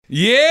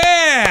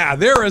Yeah,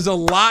 there is a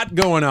lot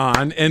going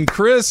on, and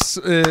Chris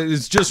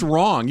is just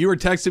wrong. You were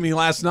texting me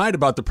last night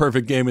about the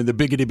perfect game in the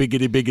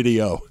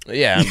biggity-o.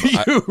 Yeah.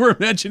 You were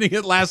mentioning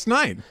it last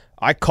night.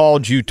 I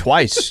called you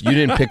twice. You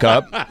didn't pick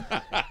up.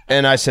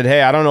 And I said,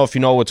 hey, I don't know if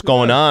you know what's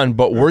going on,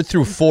 but we're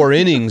through 4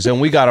 innings, and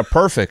we got a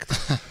perfect.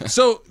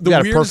 So we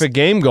got a perfect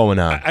game going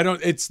on. I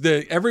don't. It's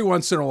every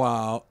once in a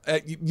while.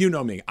 You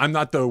know me. I'm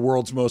not the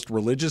world's most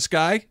religious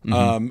guy,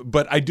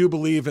 but I do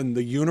believe in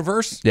the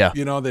universe. Yeah.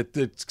 You know that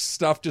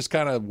stuff just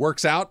kind of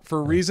works out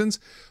for reasons.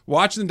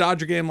 Watching the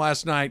Dodger game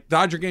last night.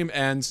 Dodger game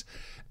ends,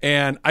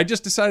 and I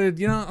just decided,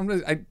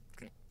 I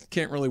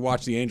can't really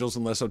watch the Angels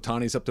unless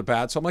Ohtani's up to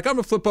bat. So I'm like, I'm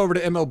going to flip over to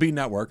MLB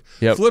Network.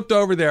 Yep. Flipped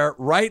over there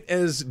right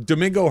as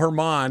Domingo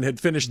Germán had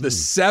finished the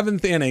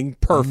 7th inning.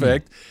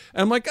 Perfect.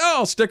 And I'm like,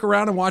 I'll stick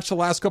around and watch the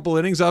last couple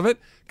innings of it.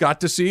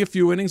 Got to see a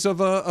few innings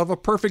of a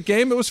perfect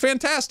game. It was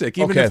fantastic,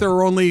 even if there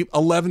were only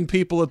 11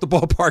 people at the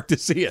ballpark to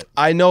see it.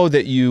 I know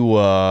that you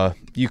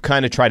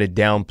kind of try to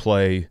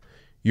downplay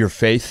your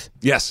faith.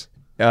 Yes.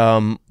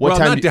 Not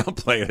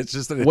downplay it. It's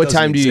just that it what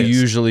time do you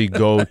exist. usually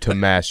go to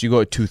mass? You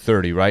go at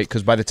 2:30, right?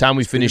 Because by the time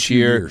we finish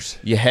here,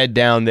 you head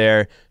down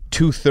there.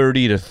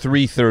 2:30 to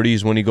 3:30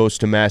 is when he goes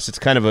to mass. It's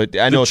kind of I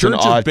know it's an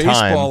odd Church of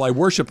Baseball, time. I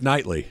worship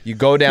nightly. You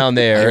go down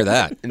there. I hear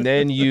that. And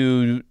then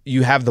you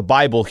have the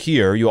Bible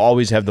here. You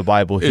always have the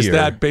Bible here. Is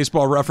that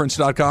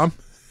baseballreference.com?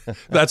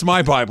 That's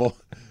my Bible.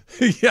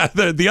 Yeah,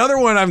 the other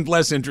one I'm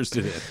less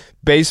interested in.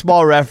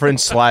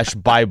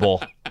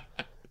 Baseballreference/Bible.com.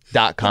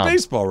 The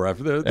baseball ref,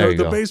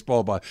 the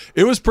baseball ball.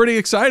 It was pretty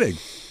exciting.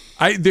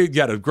 They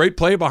got a great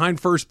play behind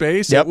first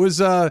base. Yep. It was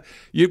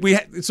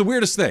it's the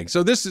weirdest thing.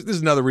 So this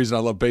is another reason I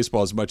love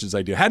baseball as much as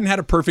I do. Hadn't had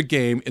a perfect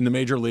game in the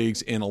major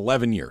leagues in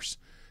 11 years.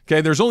 Okay,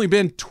 there's only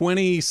been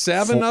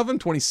 27 of them,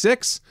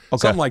 26,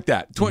 something like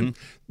that.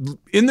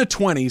 In the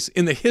 20s,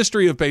 in the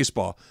history of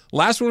baseball.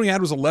 Last one we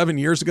had was 11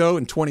 years ago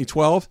in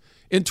 2012.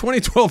 In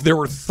 2012, there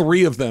were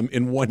 3 of them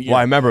in 1 year. Well,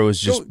 I remember it was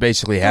just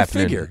basically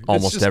happening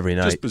almost every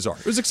night. Just bizarre.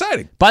 It was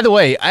exciting. By the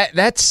way,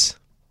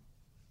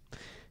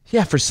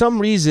 for some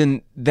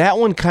reason, that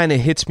one kind of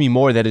hits me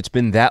more that it's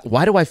been that.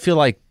 Why do I feel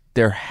like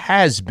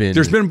there's been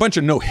a bunch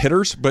of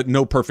no-hitters, but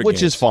no perfect games.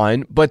 Which is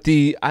fine. But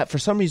for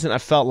some reason, I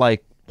felt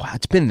like, wow,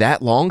 it's been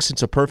that long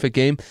since a perfect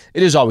game.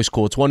 It is always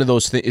cool. It's one of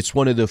those things. It's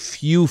one of the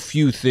few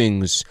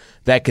things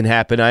that can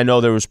happen. I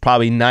know there was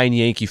probably 9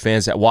 Yankee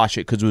fans that watched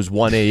it because it was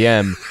 1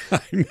 a.m.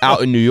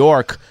 out in New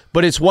York.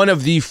 But it's one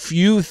of the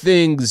few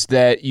things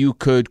that you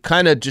could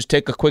kind of just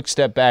take a quick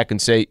step back and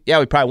say, yeah,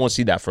 we probably won't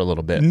see that for a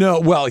little bit. No,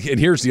 well, and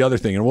here's the other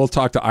thing, and we'll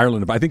talk to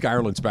Ireland. I think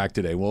Ireland's back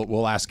today.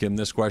 We'll ask him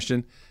this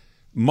question.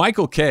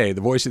 Michael Kay,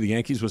 the voice of the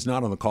Yankees, was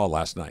not on the call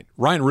last night.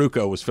 Ryan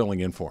Ruocco was filling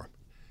in for him.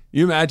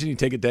 You imagine you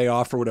take a day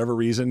off for whatever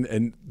reason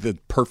and the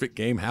perfect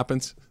game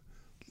happens?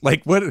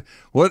 Like what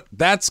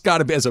that's got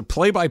to be, as a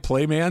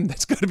play-by-play man,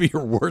 that's got to be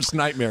your worst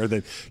nightmare,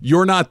 that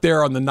you're not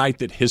there on the night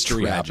that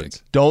history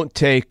happens. Don't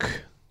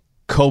take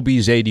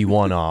Kobe's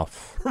 81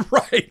 off.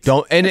 Right.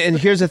 Don't and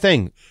here's the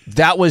thing.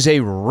 That was a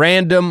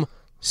random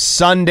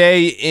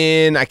Sunday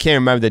in, I can't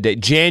remember the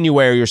date,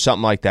 January or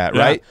something like that,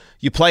 right?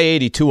 You play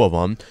 82 of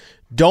them.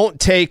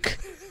 Don't take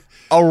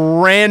a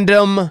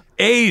random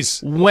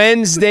A's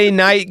Wednesday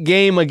night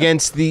game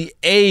against the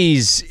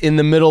A's in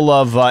the middle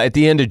of at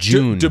the end of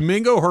June.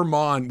 Domingo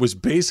Germán was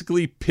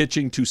basically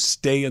pitching to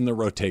stay in the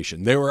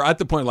rotation. They were at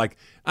the point like,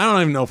 I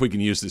don't even know if we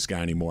can use this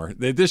guy anymore.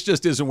 This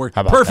just isn't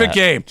working. Perfect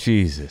game.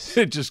 Jesus.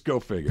 Just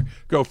go figure.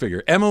 Go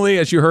figure. Emily,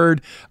 as you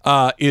heard,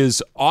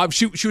 is off.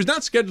 She was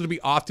not scheduled to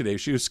be off today.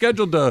 She was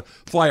scheduled to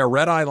fly a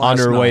red-eye last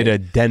night. On her way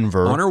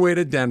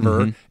to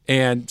Denver.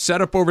 And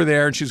set up over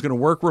there, and she's going to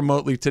work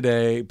remotely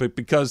today. But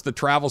because the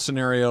travel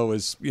scenario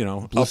is,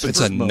 it's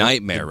a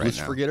nightmare right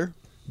now. Forget her?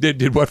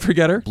 Did what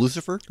forget her?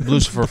 Lucifer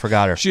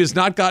forgot her. She has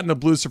not gotten a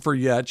Lucifer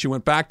yet. She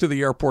went back to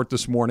the airport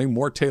this morning.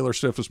 More Taylor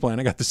Swift was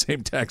playing. I got the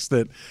same text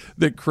that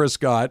Chris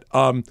got.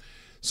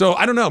 So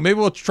I don't know. Maybe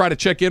we'll try to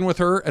check in with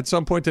her at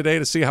some point today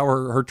to see how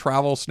her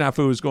travel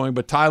snafu is going.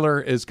 But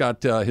Tyler has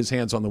got his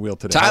hands on the wheel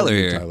today.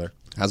 Tyler.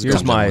 How's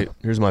it going?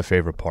 Here's my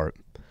favorite part.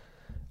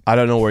 I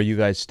don't know where you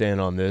guys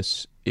stand on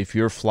this. If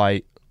your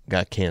flight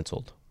got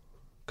canceled,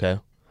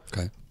 okay,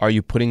 are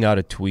you putting out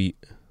a tweet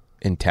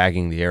and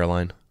tagging the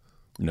airline?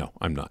 No,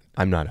 I'm not.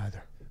 I'm not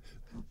either.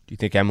 Do you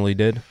think Emily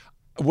did?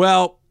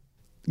 Well,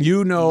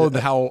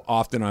 how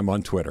often I'm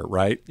on Twitter,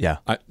 right? Yeah.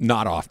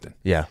 Not often.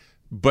 Yeah.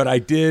 But I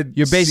did.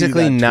 You're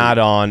basically not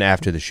on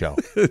after the show.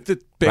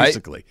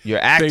 Basically. Right?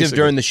 You're active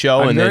during the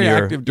show. I'm very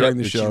active during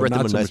the show. Did she write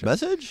them a nice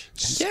message?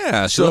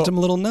 Yeah, she left them a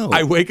little note.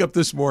 I wake up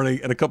this morning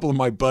and a couple of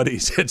my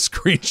buddies had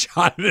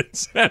screenshotted it and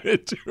sent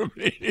it to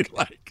me.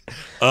 Like,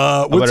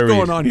 what's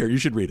going on here? You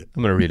should read it.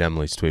 I'm going to read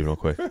Emily's tweet real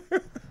quick.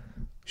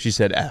 She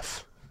said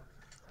F.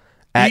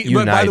 At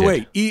United. By the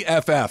way,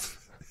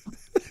 EFF.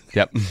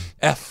 Yep.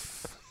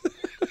 F.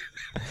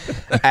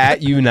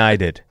 At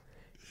United.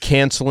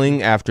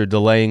 Canceling after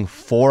delaying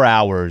 4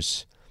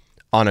 hours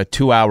on a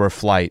 2-hour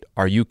flight.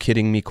 Are you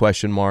kidding me? ?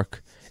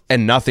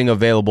 And nothing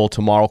available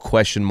tomorrow ?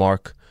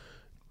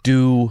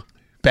 Do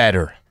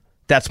better.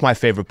 That's my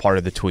favorite part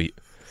of the tweet.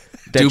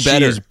 that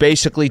she is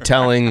basically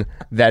telling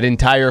that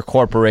entire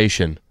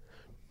corporation,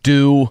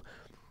 do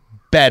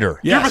better.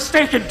 Yes. You're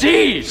mistaken,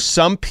 D's.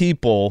 Some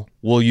people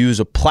will use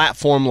a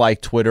platform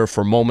like Twitter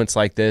for moments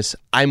like this.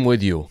 I'm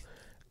with you.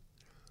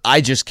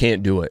 I just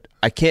can't do it.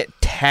 I can't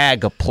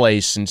tag a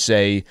place and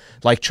say,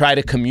 like, try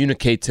to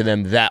communicate to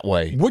them that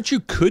way. What you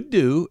could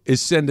do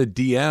is send a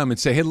DM and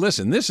say, hey,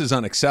 listen, this is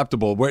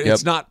unacceptable. Where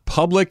it's not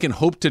public, and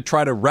hope to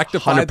try to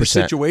rectify 100%. the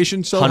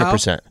situation somehow.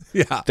 100%.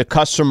 Yeah. The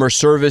customer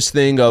service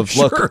thing of,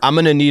 look, I'm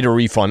going to need a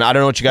refund. I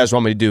don't know what you guys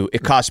want me to do.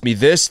 It cost me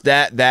this,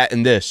 that,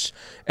 and this,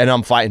 and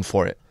I'm fighting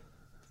for it.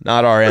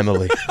 Not our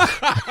Emily.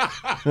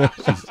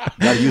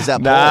 Gotta use that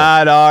pole.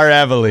 Not our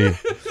Emily.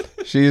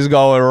 She's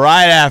going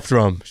right after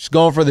him. She's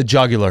going for the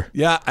jugular.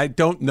 Yeah, I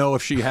don't know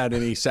if she had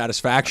any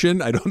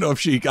satisfaction. I don't know if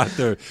she got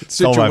the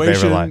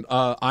situation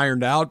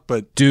ironed out,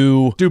 but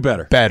do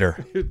better.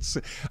 Better. It's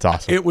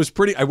awesome. It was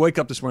pretty. I wake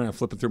up this morning, I'm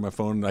flipping through my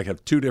phone, and I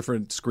have 2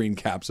 different screen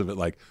caps of it.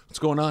 Like, what's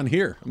going on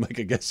here? I'm like,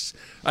 I guess,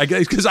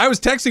 because I was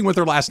texting with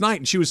her last night,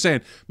 and she was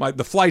saying,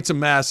 the flight's a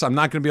mess. I'm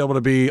not going to be able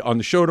to be on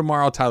the show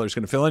tomorrow. Tyler's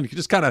going to fill in.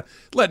 Just kind of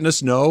letting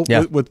us know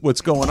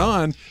what's going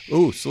on.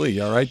 Ooh, Slee,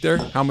 you all right there?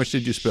 How much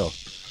did you spill?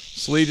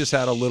 Slee just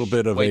had a little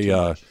bit of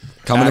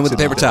coming in with the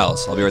paper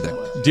towels. I'll be right there.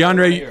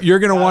 DeAndre, you're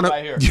gonna want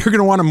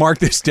to mark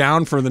this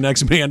down for the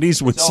next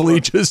Mandy's when Slee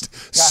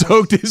just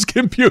soaked his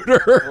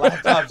computer.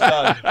 Laptop's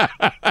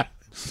done.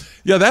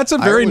 Yeah, that's a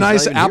very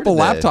nice Apple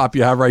laptop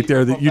you have right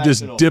there that you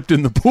just dipped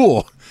in the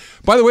pool.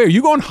 By the way, are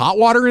you going hot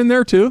water in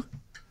there too?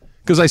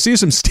 Because I see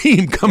some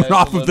steam coming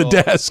off of the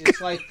desk.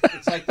 It's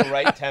like the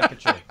right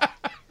temperature.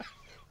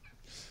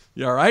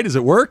 You all right? Does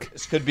it work?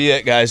 This could be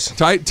it, guys.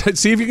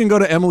 See if you can go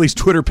to Emily's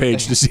Twitter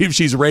page to see if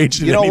she's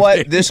raged. You know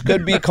what? This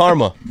could be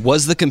karma.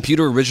 Was the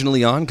computer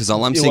originally on? Because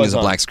all I'm seeing is a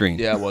black screen.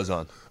 Yeah, it was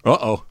on.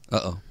 Uh-oh.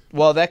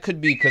 Well, that could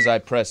be because I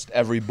pressed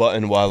every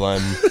button while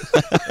I'm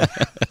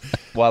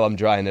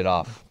drying it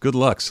off. Good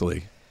luck,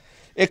 Slee.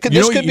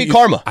 This could be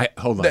karma.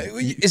 Hold on.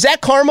 Is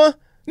that karma?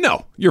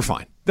 No, you're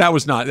fine. That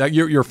was not.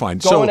 You're fine.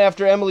 Going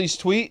after Emily's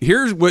tweet?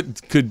 Here's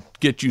what could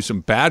get you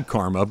some bad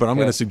karma, but I'm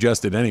going to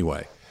suggest it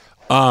anyway.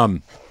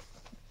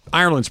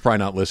 Ireland's probably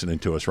not listening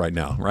to us right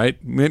now,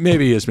 right?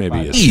 Maybe he is, maybe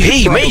he is.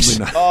 Hey,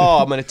 Mason. Oh,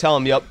 I'm going to tell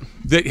him, yep.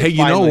 Hey,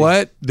 you know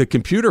what? The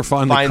computer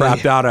finally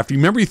crapped out after. You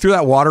remember you threw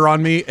that water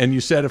on me and you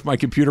said if my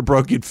computer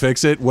broke, you'd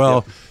fix it?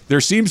 Well,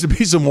 there seems to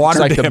be some water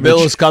damage. It's like the bill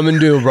is coming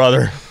due,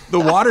 brother. The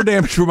water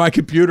damage for my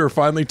computer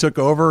finally took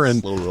over,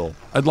 and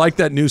I'd like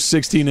that new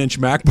 16-inch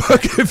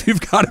MacBook if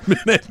you've got a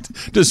minute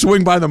to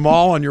swing by the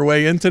mall on your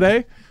way in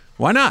today.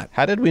 Why not?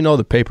 How did we know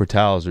the paper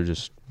towels are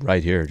just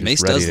right here?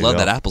 Mace does love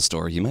that Apple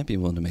Store. You might be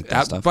willing to make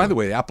that stuff. By the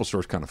way, the Apple Store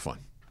is kind of fun.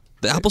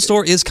 The Apple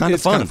Store is kind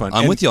of fun.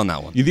 I'm with you on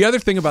that one. The other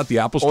thing about the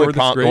Apple Store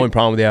that's great. The only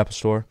problem with the Apple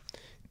Store,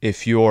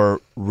 if you're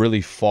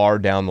really far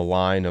down the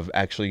line of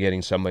actually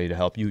getting somebody to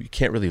help you, you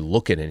can't really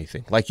look at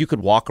anything. Like, you could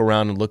walk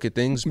around and look at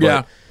things,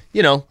 but,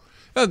 you know.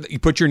 You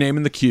put your name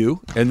in the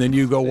queue, and then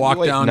you go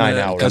walk down to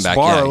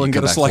Sbarro and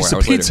get a slice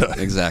of pizza.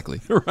 Later.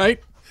 Exactly. Right?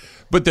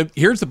 But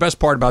here's the best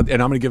part about,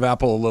 and I'm going to give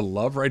Apple a little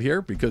love right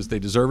here because they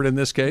deserve it in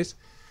this case.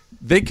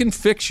 They can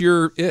fix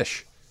your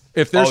ish.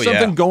 If there's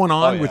something going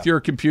on with your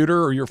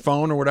computer or your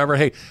phone or whatever,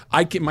 hey,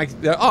 I can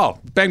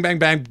bang, bang,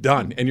 bang,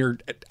 done, and you're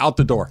out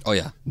the door. Oh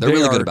yeah, they're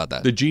really good about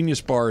that. The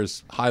Genius Bar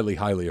is highly,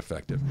 highly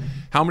effective.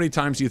 How many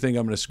times do you think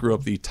I'm going to screw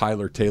up the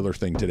Tyler Taylor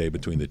thing today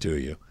between the two of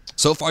you?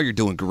 So far, you're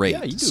doing great.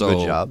 Yeah, you do a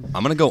good job.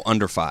 I'm going to go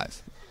under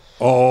 5.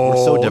 Oh,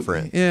 we're so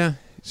different. Yeah.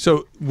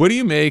 So, what do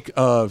you make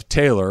of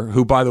Taylor,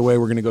 who, by the way,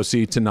 we're going to go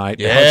see tonight?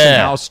 Yeah. Hudson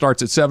House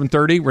starts at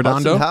 7:30.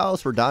 Redondo? Hudson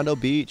House, Redondo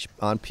Beach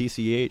on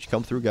PCH.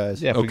 Come through,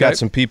 guys. Yeah, if we got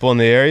some people in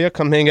the area,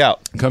 come hang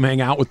out. Come hang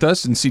out with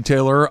us and see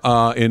Taylor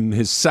in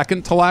his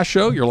second to last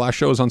show. Your last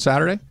show is on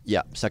Saturday?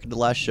 Yeah, second to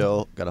last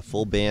show. Got a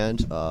full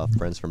band,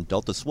 friends from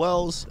Delta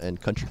Swells and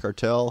Country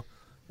Cartel.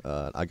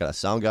 I got a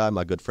sound guy.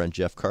 My good friend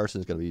Jeff Carson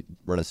is going to be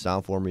running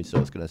sound for me, so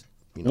it's going to.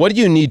 What do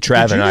you need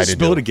Trav and I to do?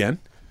 Spill it again?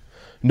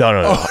 No.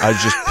 I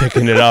was just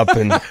picking it up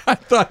and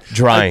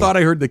drying. I thought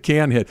I heard the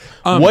can hit.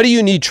 What do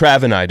you need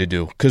Trav and I to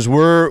do? Because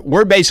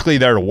we're basically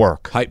there to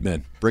work. Hype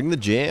men. Bring the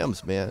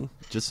jams, man.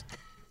 Just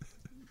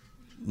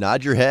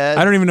nod your head.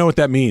 I don't even know what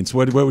that means.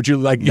 What would you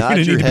like? Nod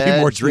your head.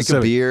 More drink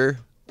specific. a beer.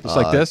 Just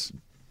like this.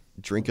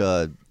 Drink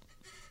a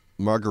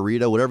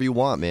margarita, whatever you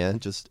want,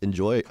 man. Just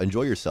enjoy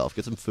yourself.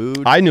 Get some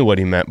food. I knew what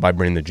he meant by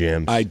bring the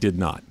jams. I did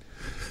not.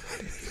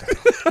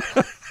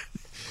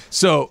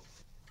 So.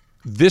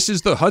 This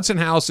is the Hudson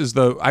House.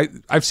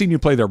 I've seen you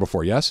play there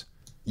before, yes?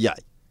 Yeah,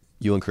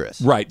 you and Chris.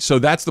 Right. So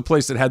that's the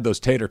place that had those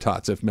tater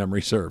tots, if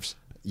memory serves.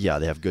 Yeah,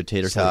 they have good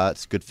tater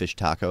tots, good fish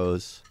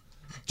tacos.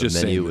 The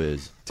Just menu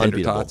is tater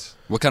unbeatable. tots.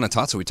 What kind of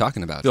tots are we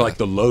talking about? They're like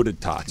the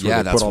loaded tots.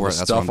 Yeah, that's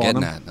what I'm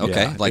getting at.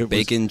 Okay, like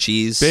bacon,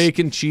 cheese.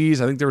 Bacon,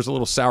 cheese. I think there was a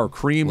little sour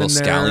cream in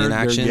there. Scallion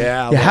action.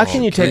 Yeah, how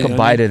can you take a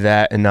bite of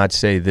that and not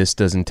say this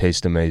doesn't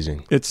taste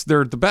amazing?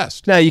 They're the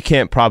best. Now, you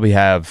can't probably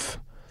have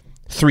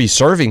 3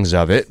 servings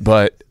of it,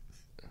 but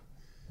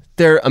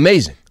they're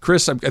amazing.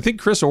 Chris, I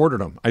think Chris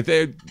ordered them.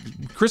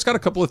 Chris got a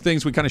couple of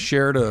things. We kind of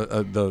shared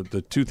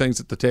the two things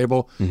at the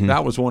table.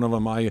 That was one of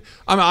them. I'm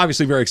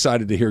obviously very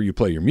excited to hear you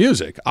play your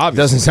music.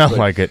 Obviously, doesn't sound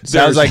like it.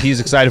 Sounds like he's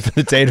excited for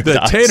the tater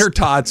tots. The tater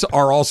tots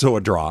are also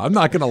a draw. I'm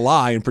not going to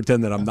lie and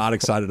pretend that I'm not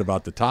excited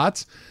about the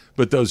tots,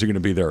 but those are going to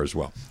be there as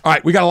well. All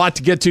right, we got a lot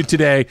to get to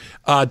today.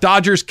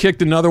 Dodgers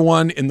kicked another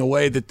one in the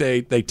way that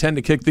they tend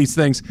to kick these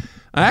things.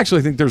 I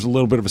actually think there's a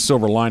little bit of a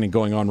silver lining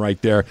going on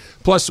right there.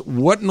 Plus,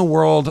 what in the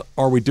world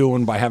are we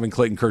doing by having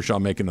Clayton Kershaw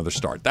make another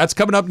start? That's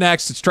coming up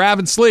next. It's Trav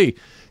and Slee,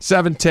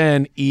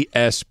 710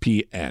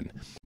 ESPN.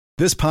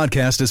 This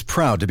podcast is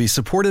proud to be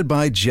supported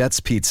by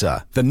Jets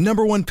Pizza, the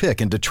 #1 pick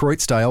in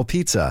Detroit-style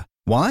pizza.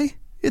 Why?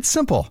 It's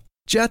simple.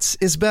 Jets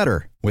is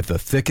better. With the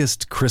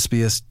thickest,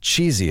 crispiest,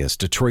 cheesiest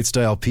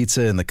Detroit-style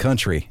pizza in the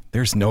country,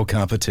 there's no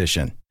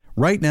competition.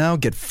 Right now,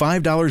 get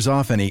 $5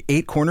 off any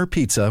 8-corner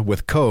pizza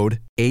with code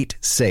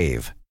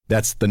 8SAVE.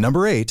 That's the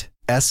number 8,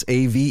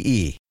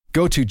 SAVE.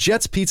 Go to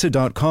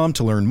jetspizza.com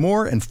to learn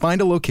more and find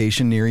a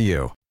location near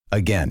you.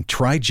 Again,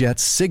 try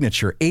Jet's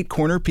signature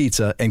 8-corner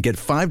pizza and get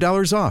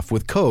 $5 off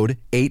with code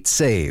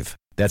 8SAVE.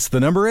 That's the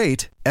number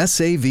 8,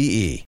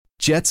 SAVE.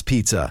 Jet's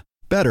Pizza.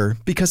 Better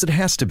because it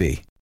has to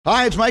be.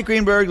 Hi, it's Mike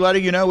Greenberg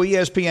letting you know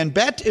ESPN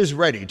Bet is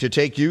ready to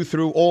take you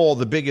through all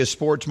the biggest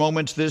sports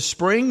moments this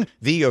spring.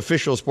 The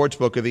official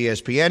sportsbook of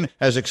ESPN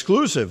has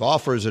exclusive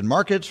offers and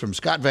markets from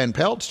Scott Van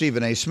Pelt,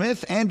 Stephen A.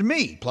 Smith, and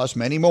me, plus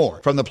many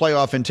more. From the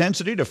playoff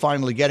intensity to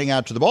finally getting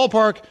out to the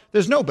ballpark,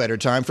 there's no better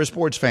time for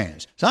sports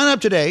fans. Sign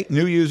up today.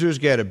 New users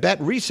get a bet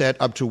reset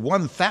up to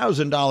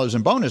 $1,000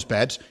 in bonus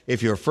bets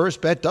if your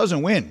first bet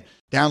doesn't win.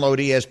 Download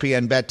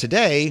ESPN Bet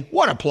today.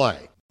 What a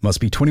play. Must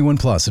be 21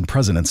 plus and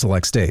present in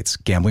select states.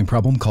 Gambling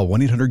problem? Call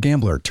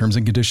 1-800-GAMBLER. Terms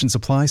and conditions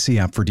apply. See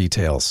app for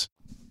details.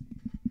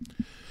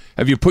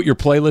 Have you put your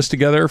playlist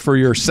together for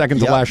your second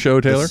to last show,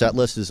 Taylor? The set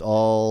list is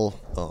all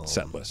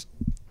set list.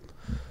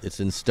 It's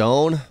in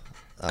stone.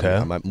 Okay.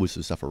 I might move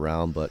some stuff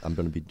around, but I'm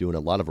going to be doing a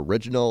lot of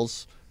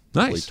originals.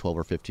 Nice. Probably 12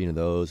 or 15 of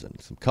those and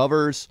some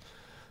covers.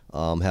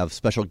 Have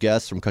special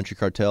guests from Country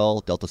Cartel,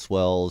 Delta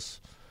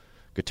Swells,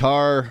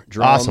 guitar,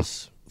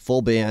 drums,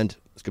 full band.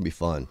 It's going to be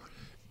fun.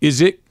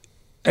 Is it?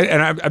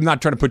 And I'm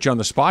not trying to put you on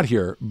the spot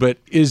here, but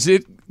is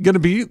it going to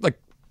be like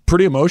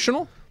pretty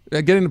emotional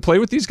getting to play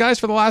with these guys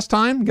for the last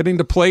time? Getting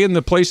to play in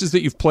the places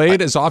that you've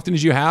played as often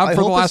as you have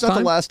for the last time? I hope it's not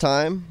the last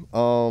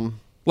time.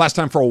 Last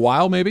time for a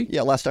while, maybe?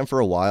 Yeah, last time for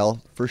a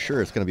while. For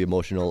sure, it's going to be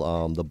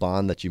emotional. The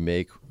bond that you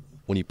make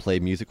when you play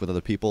music with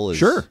other people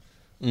is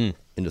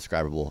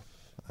indescribable.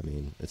 I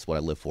mean, it's what I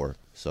live for.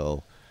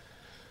 So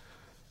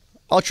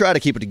I'll try to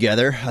keep it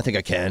together. I think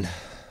I can.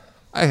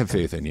 I have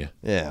faith in you.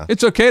 Yeah.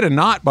 It's okay to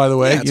not, by the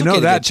way. Yeah, you know okay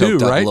that too,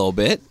 right? A little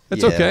bit.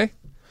 It's okay.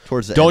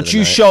 Towards the Don't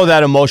you show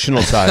that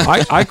emotional side.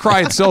 I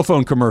cry at cell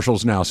phone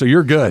commercials now, so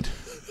you're good.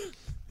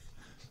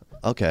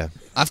 Okay.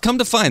 I've come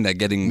to find that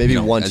getting maybe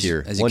one as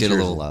you get a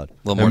little more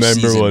remember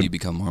seasoned, when- you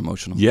become more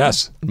emotional.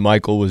 Yes.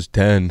 Michael was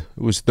 10.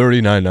 It was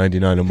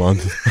 $39.99 a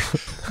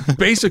month.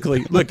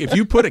 Basically, look, if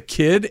you put a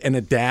kid and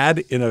a dad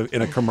in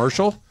a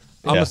commercial,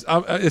 it's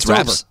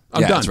wraps. over.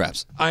 I'm done. It's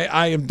wraps.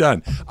 I am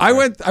done. I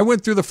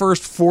went through the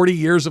first 40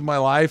 years of my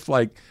life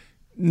like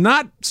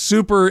not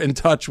super in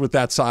touch with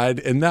that side,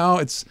 and now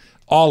it's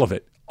all of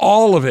it.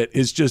 All of it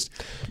is just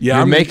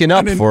You're making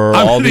up for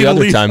all the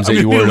other times that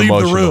you weren't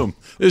emotional. The room.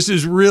 This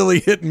is really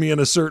hitting me in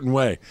a certain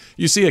way.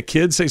 You see a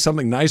kid say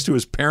something nice to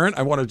his parent,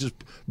 I want to just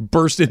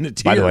burst into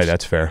tears. By the way,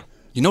 that's fair.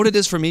 You know what it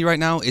is for me right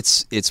now?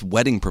 It's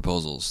wedding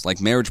proposals, like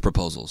marriage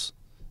proposals.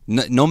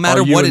 No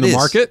matter Are you what in it the is.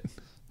 market?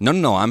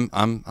 No. I'm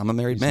a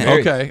married man.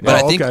 Okay.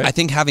 But Oh, I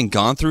think having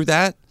gone through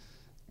that,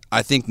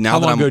 I think now How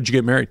that long I'm ago did you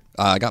get married?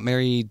 I got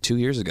married 2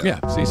 years ago. Yeah,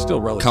 see, still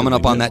relatively coming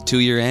up on new. that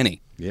 2-year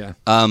Annie. Yeah.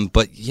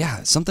 But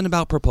yeah, something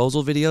about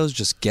proposal videos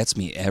just gets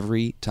me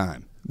every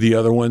time. The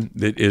other one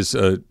that is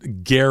a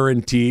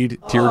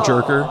guaranteed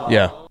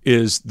tearjerker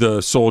is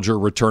the soldier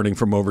returning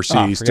from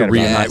overseas to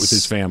reunite with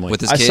his family.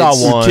 With his I kids.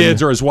 saw one.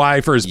 Kids or his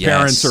wife or his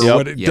parents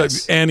or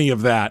any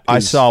of that. I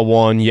saw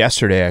one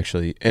yesterday,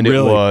 actually, and it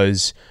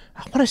was,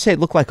 I want to say it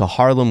looked like a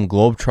Harlem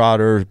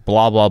Globetrotter,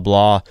 blah, blah,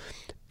 blah.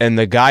 And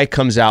the guy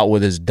comes out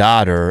with his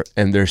daughter,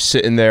 and they're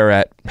sitting there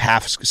at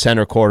half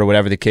center court or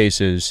whatever the case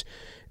is,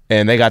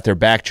 and they got their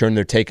back turned,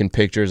 they're taking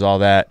pictures, all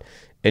that.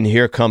 And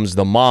here comes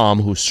the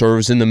mom who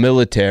serves in the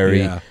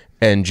military,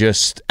 and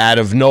just out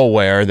of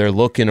nowhere, they're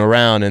looking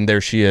around, and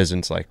there she is. And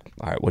it's like,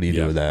 all right, what do you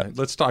do with that?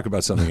 Let's talk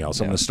about something else.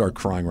 I'm going to start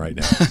crying right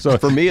now. So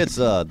for me, it's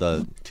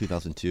the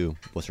 2002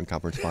 Western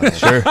Conference Finals.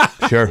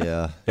 Sure.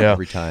 Yeah.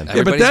 Every time.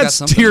 Yeah, but that's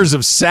tears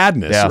of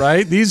sadness,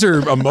 right? These are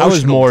emotional. I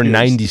was more tears.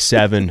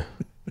 97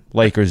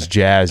 Lakers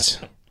Jazz.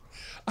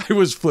 I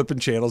was flipping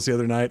channels the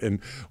other night and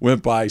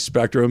went by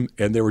Spectrum,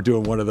 and they were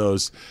doing one of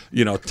those,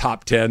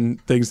 top 10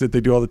 things that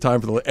they do all the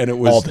time and it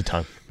was all the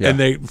time. Yeah. And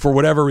they, for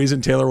whatever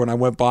reason, Taylor, when I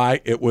went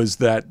by, it was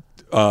that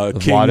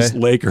Kings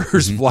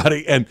Lakers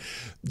flooding, and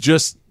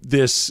just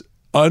this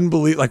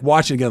unbelievable, like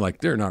watching again,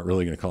 like they're not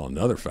really going to call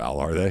another foul,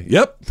 are they?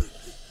 Yep,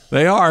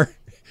 they are.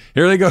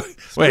 Here they go.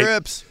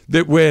 Wait,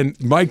 that when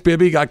Mike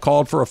Bibby got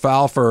called for a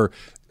foul for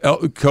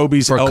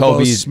Kobe's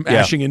elbow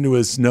smashing into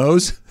his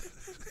nose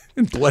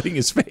and blooding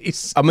his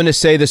face. I'm going to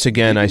say this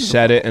again. I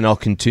said it, and I'll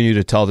continue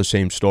to tell the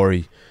same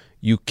story.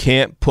 You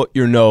can't put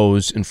your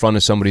nose in front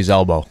of somebody's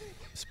elbow.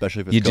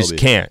 Especially if it's You Kobe. just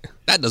can't.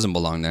 That doesn't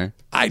belong there.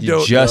 I You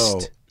don't just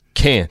know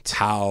can't.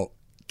 how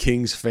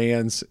Kings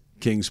fans,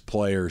 Kings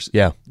players,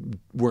 Yeah.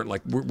 we're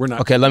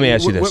not. Okay, let me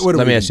ask you this. What are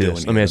Let we me ask you doing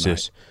this. here Let me ask you tonight?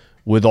 this.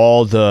 With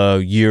all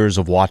the years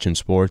of watching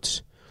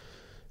sports,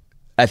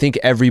 I think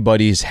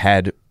everybody's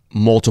had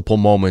multiple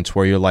moments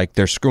where you're like,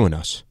 they're screwing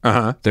us.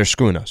 They're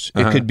screwing us.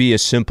 It could be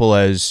as simple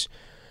as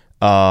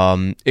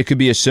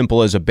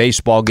a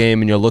baseball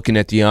game, and you're looking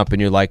at the ump,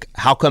 and you're like,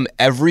 how come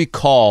every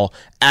call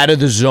out of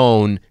the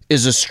zone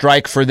is a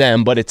strike for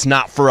them, but it's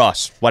not for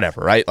us?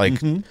 Whatever, right?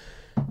 Like,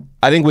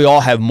 I think we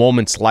all have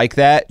moments like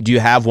that. Do you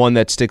have one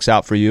that sticks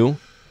out for you?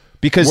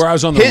 Because Where I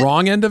was on the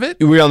wrong end of it?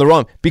 we're on the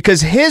wrong. Because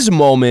his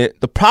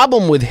moment, the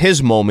problem with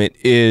his moment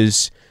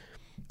is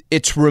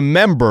it's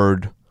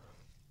remembered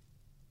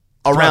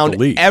around the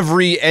league.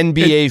 every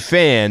NBA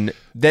fan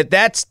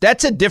that's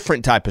a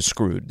different type of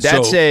screwed.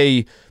 That's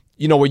So-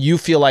 where you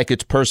feel like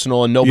it's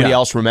personal and nobody Yeah.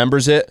 else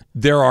remembers it.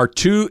 There are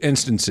two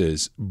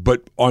instances,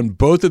 but on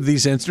both of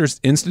these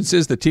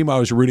instances, the team I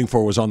was rooting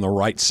for was on the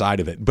right side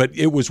of it. But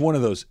it was one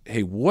of those,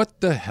 hey,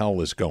 what the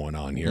hell is going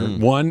on here?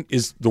 One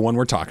is the one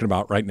we're talking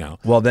about right now.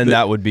 Well, then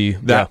that would be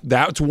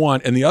That's one.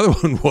 And the other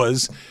one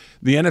was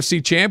the NFC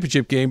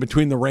Championship game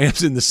between the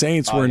Rams and the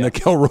Saints where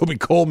Nickel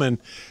Roby-Coleman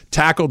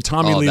tackled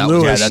Tommy Lee that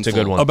was Lewis that's a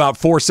good one. about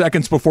 4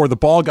 seconds before the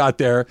ball got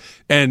there.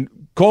 And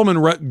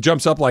Coleman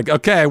jumps up like,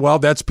 okay, well,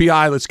 that's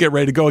PI. Let's get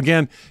ready to go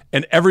again.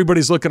 And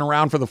everybody's looking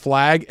around for the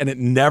flag, and it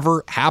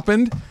never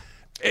happened.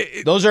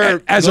 Those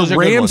are As those a are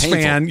good Rams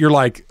ones. fan, you're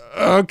like,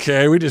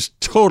 okay, we just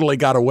totally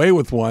got away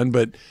with one.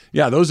 But,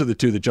 yeah, those are the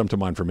two that jump to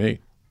mind for me.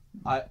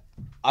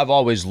 I've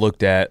always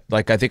looked at,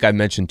 like I think I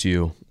mentioned to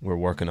you, we're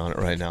working on it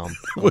right now.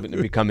 I'm going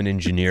to become an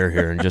engineer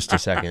here in just a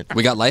second.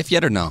 We got life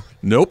yet or no?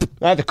 Nope.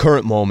 Not at the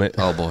current moment.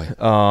 Oh, boy. You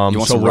want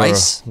so some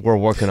rice? We're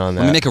working on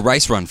that. Let me make a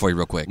rice run for you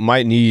real quick.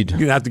 Might need. You're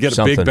going to have to get a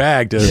something. big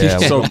bag to Yeah,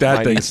 soak might that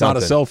thing. need It's not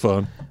a something.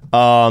 cell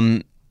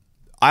phone.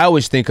 I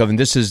always think of, and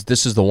this is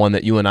the one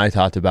that you and I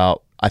talked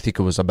about, I think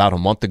it was about a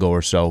month ago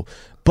or so,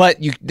 but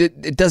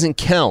it doesn't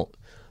count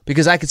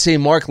because I could say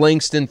Mark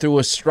Langston threw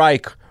a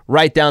strike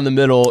right down the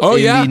middle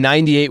in the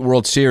 98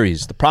 World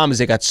Series. The problem is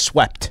they got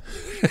swept.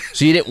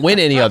 So you didn't win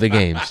any other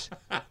games.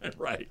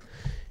 Right.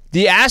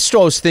 The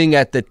Astros thing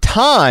at the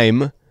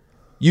time,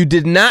 you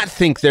did not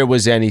think there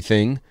was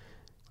anything.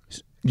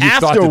 You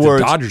thought that the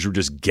Dodgers were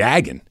just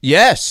gagging.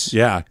 Yes.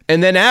 Yeah.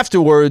 And then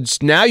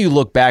afterwards, now you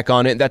look back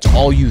on it, that's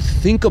all you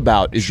think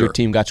about is your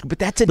team got screwed. But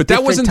that's a But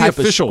different that wasn't the type of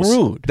officials.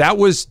 screwed. That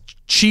was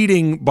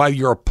cheating by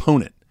your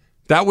opponent.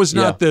 That was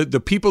not the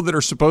people that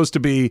are supposed to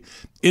be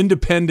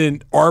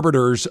independent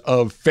arbiters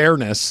of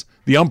fairness,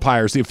 the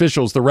umpires, the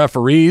officials, the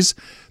referees.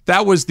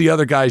 That was the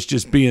other guys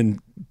just being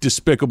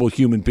despicable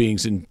human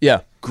beings and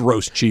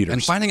gross cheaters.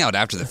 And finding out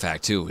after the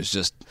fact, too, was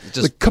just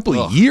a couple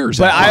of years.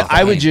 But after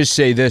I would just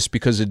say this,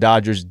 because the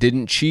Dodgers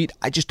didn't cheat,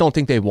 I just don't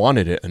think they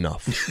wanted it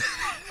enough.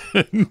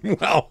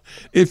 Well,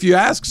 if you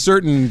ask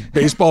certain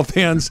baseball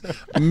fans,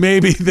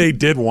 maybe they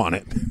did want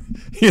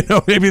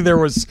it. Maybe there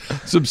was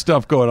some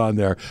stuff going on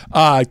there.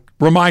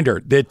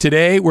 Reminder that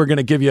today we're going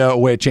to give you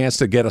away a chance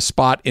to get a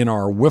spot in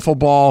our Wiffle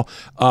Ball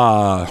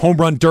Home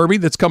Run Derby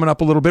that's coming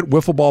up a little bit.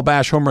 Wiffle Ball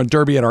Bash Home Run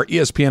Derby at our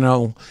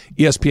ESPN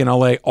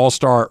LA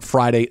All-Star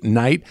Friday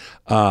night,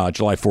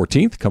 July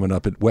 14th, coming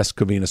up at West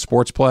Covina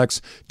Sportsplex.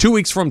 2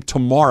 weeks from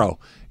tomorrow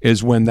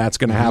is when that's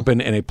going to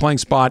happen, and a playing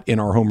spot in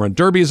our Home Run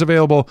Derby is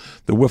available.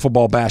 The Wiffle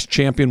Ball Bash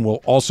champion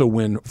will also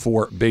win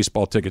 4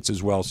 baseball tickets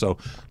as well, so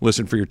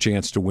listen for your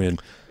chance to win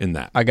in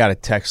that. I got a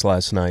text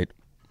last night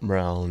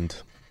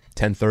around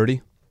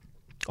 10:30.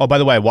 Oh, by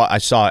the way, I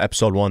saw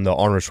episode 1, the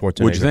Arnold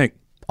Schwarzenegger. What'd you think?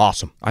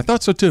 Awesome. I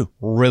thought so too.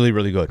 Really,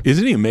 really good.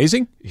 Isn't he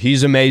amazing?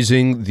 He's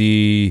amazing.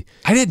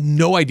 I had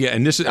no idea,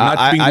 and this is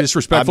not being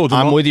disrespectful.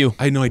 I'm with you.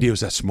 I had no idea he was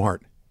that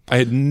smart. I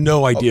had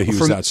no idea he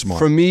was that smart.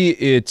 For me,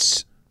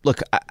 it's, look,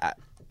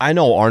 I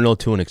know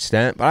Arnold to an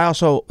extent, but I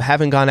also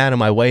haven't gone out of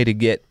my way to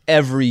get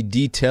every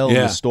detail of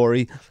the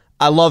story.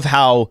 I love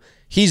how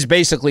he's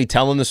basically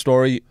telling the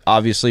story,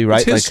 obviously,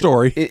 right? It's his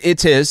story.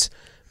 It's his,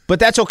 but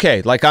that's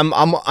okay. Like I'm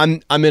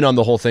in on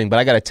the whole thing. But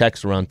I got a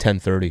text around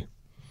 10:30. It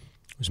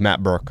was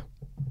Matt Burke.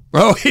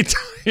 Oh,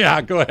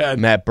 yeah. Go ahead.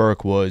 Matt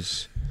Burke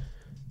was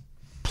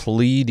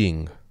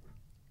pleading.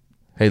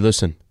 Hey,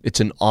 listen, it's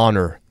an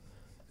honor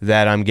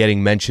that I'm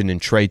getting mentioned in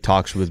trade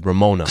talks with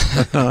Ramona.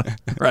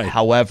 Right.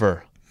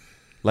 However,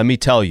 let me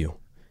tell you,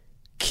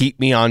 keep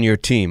me on your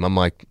team. I'm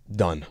like,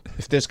 done.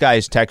 If this guy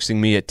is texting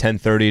me at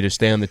 10:30 to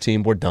stay on the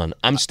team, we're done.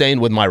 I'm staying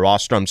with my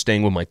roster. I'm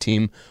staying with my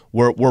team.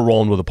 We're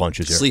rolling with the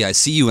punches here. Slee, I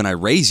see you and I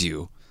raise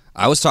you.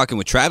 I was talking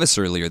with Travis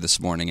earlier this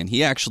morning, and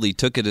he actually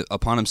took it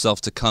upon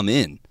himself to come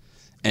in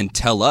and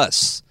tell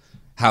us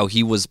how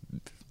he was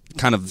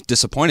kind of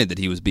disappointed that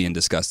he was being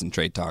discussed in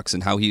trade talks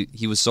and how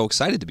he was so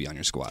excited to be on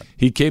your squad.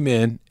 He came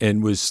in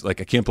and was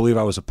like, I can't believe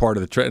I was a part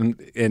of the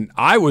trade. And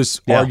I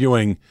was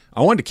arguing,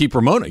 I wanted to keep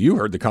Ramona. You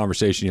heard the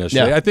conversation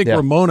yesterday. Yeah. I think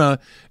Ramona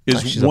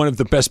is one of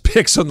the best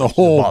picks on the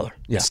whole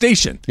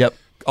station. Yep.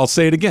 I'll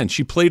say it again.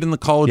 She played in the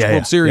College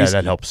World Series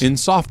that helps. in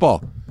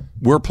softball.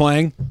 We're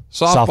playing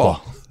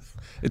softball.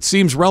 It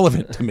seems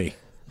relevant to me.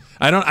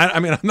 I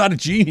mean, I'm not a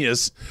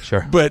genius.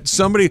 Sure. But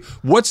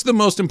what's the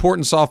most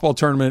important softball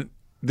tournament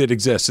that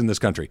exists in this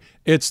country?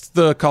 It's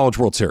the College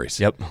World Series.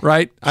 Yep.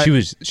 Right? She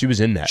was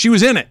in that. She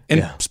was in it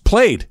and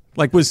played,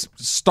 was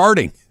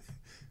starting.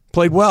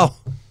 Played well.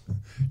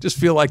 Just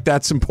feel like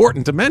that's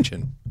important to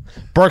mention.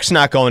 Burke's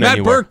not going Matt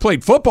anywhere. Burke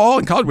played football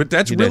in college.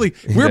 That's we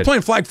were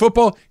playing flag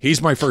football.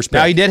 He's my first pick.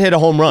 Now, he did hit a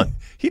home run.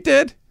 He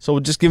did. So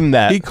we'll just give him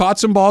that. He caught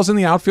some balls in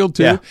the outfield,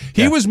 too. Yeah.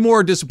 He was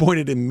more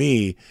disappointed in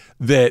me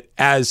that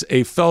as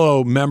a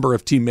fellow member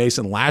of Team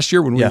Mason last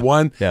year when we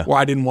won, where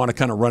I didn't want to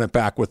kind of run it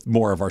back with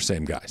more of our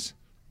same guys.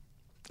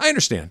 I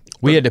understand.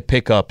 We had to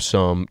pick up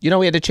some, we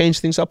had to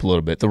change things up a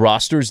little bit. The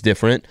roster is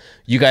different.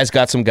 You guys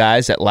got some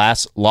guys that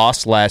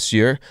lost last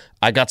year.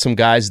 I got some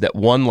guys that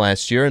won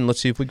last year, and let's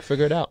see if we can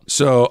figure it out.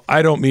 So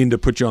I don't mean to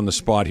put you on the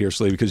spot here,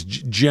 Slee, because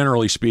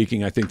generally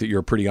speaking, I think that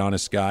you're a pretty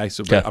honest guy.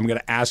 So but I'm going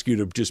to ask you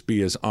to just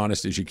be as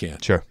honest as you can.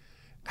 Sure.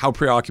 How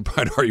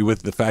preoccupied are you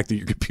with the fact that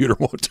your computer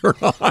won't turn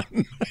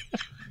on?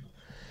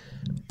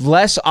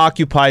 Less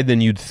occupied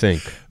than you'd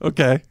think.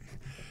 Okay.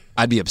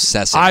 I'd be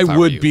obsessing. I if I would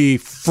were you. be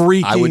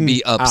freaking I would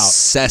be out.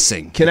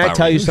 obsessing. Can I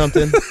tell you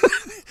something?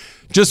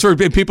 Just for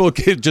people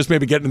just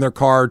maybe getting in their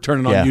car,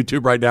 turning on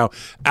YouTube right now,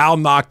 Al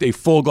knocked a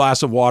full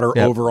glass of water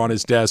over on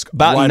his desk.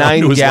 About right 9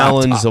 onto his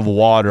gallons laptop. of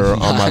water on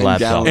my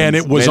laptop. And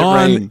it was Made it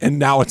on, rain. and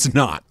now it's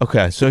not.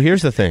 Okay, so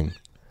here's the thing.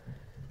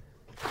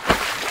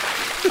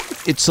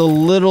 It's a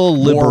little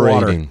More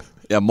water. liberating.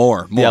 Yeah,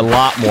 more. Yeah, a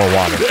lot more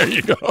water. There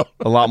you go.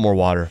 A lot more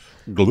water.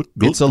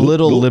 It's a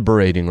little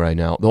liberating right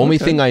now. The only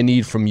thing I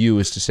need from you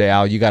is to say,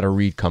 Al, you got a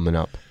read coming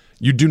up.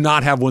 You do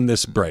not have one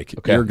this break.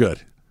 Okay. You're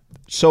good.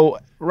 So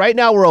right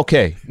now we're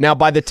okay. Now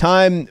by the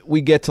time we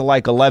get to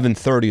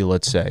 11:30,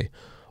 let's say,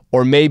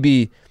 or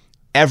maybe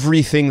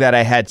everything that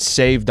I had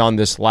saved on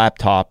this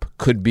laptop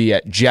could be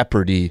at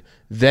jeopardy,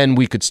 then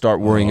we could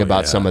start worrying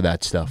about some of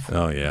that stuff.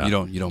 Oh, yeah. You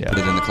don't put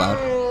it in the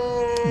cloud?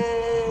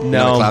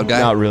 No, a cloud guy?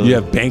 not really. You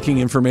have banking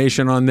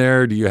information on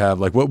there? Do you have,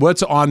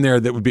 what's on there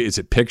that would be, is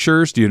it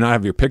pictures? Do you not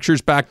have your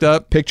pictures backed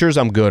up? Pictures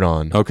I'm good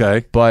on.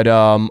 Okay. But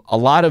a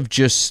lot of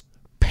just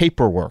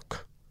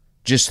paperwork.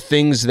 Just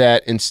things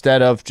that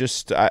instead of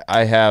just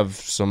I have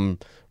some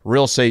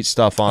real estate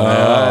stuff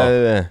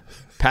on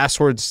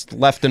passwords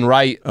left and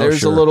right. There's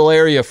sure. a little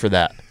area for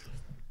that.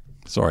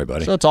 Sorry,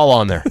 buddy. So it's all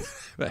on there.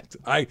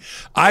 I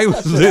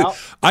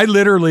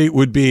literally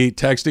would be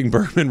texting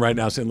Bergman right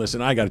now saying,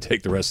 listen, I got to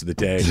take the rest of the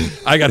day.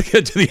 I got to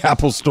get to the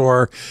Apple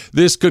store.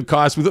 This could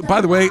cost me. By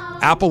the way,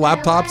 Apple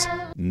laptops,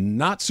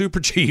 not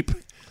super cheap.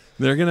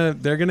 They're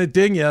gonna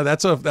ding you.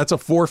 That's a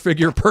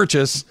 4-figure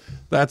purchase.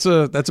 That's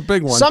a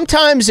big one.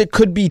 Sometimes it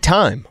could be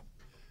time.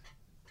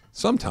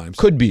 Sometimes.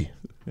 Could be.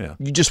 Yeah.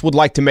 You just would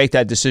like to make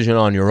that decision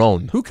on your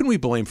own. Who can we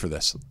blame for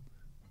this?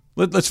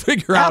 Let's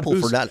figure out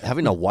Apple for not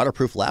having a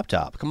waterproof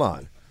laptop. Come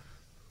on.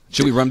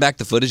 Should we run back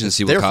the footage and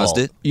see what their caused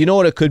fault. it? You know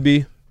what it could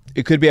be?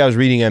 It could be I was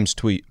reading M's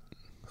tweet.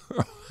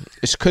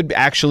 This could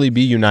actually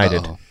be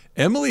United. Uh-oh.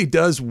 Emily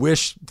does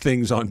wish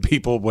things on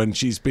people when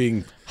she's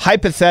being.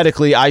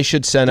 Hypothetically, I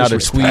should send out a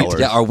tweet.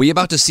 Disrespect. Yeah, are we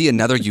about to see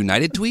another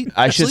United tweet?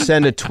 I should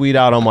send a tweet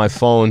out on my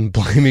phone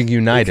blaming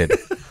United.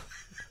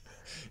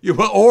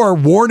 Or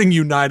warning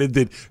United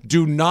that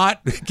do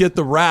not get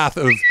the wrath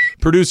of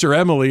producer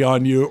Emily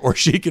on you, or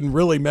she can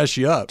really mess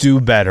you up.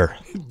 Do better.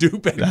 Do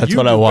better. That's You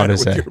what do I want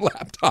better to with say. Your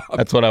laptop.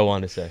 That's what I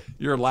want to say.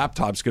 Your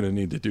laptop's going to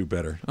need to do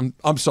better.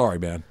 I'm sorry,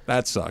 man.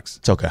 That sucks.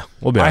 It's okay.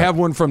 We'll be all I right. have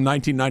one from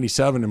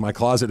 1997 in my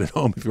closet at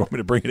home. If you want me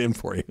to bring it in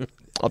for you.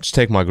 I'll just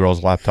take my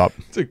girl's laptop.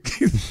 I'm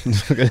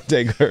going to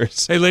take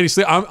hers. Hey, ladies,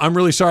 I'm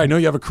really sorry. I know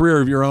you have a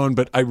career of your own,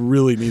 but I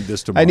really need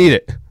this tomorrow. I need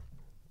it.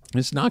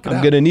 Let's knock it I'm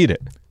out. going to need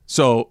it.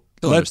 So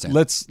understand.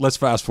 let's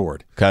fast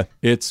forward. Okay.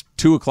 It's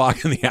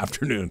 2:00 in the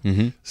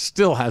afternoon.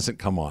 Still hasn't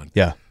come on.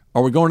 Yeah.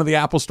 Are we going to the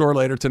Apple store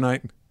later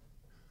tonight?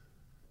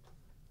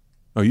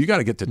 Oh, you got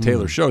to get to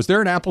Taylor's show. Is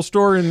there an Apple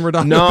store in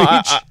Redondo No,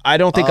 Beach? I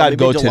don't think I'd maybe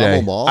go Del today.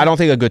 Amo Mall? I don't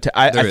think I'd go.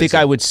 I There think is.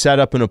 I would set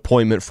up an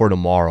appointment for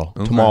tomorrow.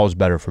 Tomorrow's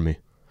better for me.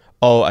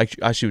 Oh, I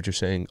see what you're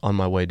saying. On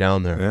my way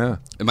down there. Yeah.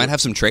 It might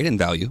have some trade-in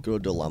value. Go to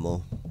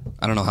Dilemma.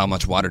 I don't know how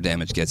much water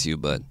damage gets you,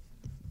 but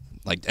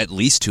at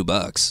least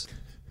 $2.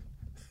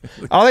 I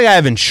don't think I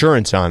have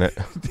insurance on it.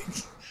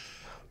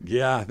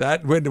 Yeah,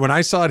 that when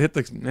I saw it hit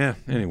the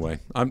anyway,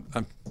 I'm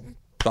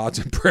thoughts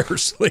and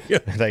prayers, Lee.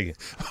 Thank you.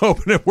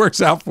 Hoping it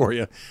works out for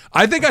you.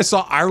 I think I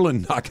saw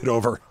Ireland knock it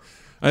over.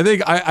 I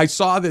think I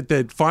saw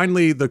that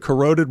finally the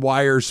corroded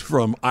wires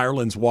from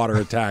Ireland's water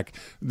attack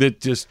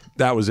that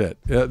was it.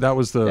 That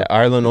was the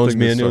Ireland the owns thing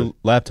me that a new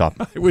laptop.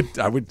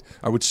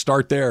 I would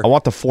start there. I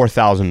want the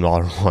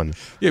 $4,000 one.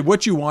 Yeah,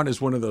 what you want is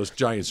one of those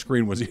giant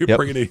screen ones. You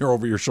bring it in here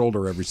over your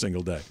shoulder every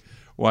single day.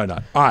 Why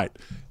not? All right.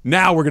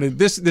 Now we're going to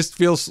this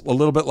feels a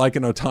little bit like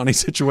an Ohtani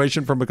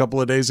situation from a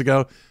couple of days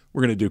ago.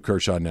 We're going to do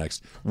Kershaw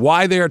next.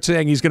 Why they are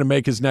saying he's going to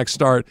make his next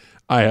start,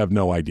 I have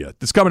no idea.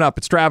 It's coming up.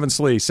 It's Travis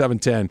Lee,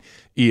 710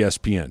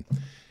 ESPN.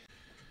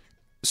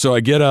 So I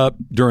get up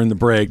during the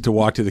break to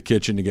walk to the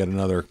kitchen to get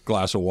another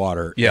glass of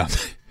water. Yeah.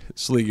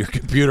 Sleep, your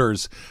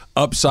computer's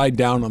upside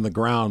down on the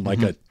ground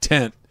like a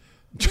tent.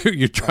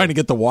 You're trying to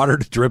get the water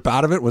to drip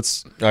out of it.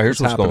 Here's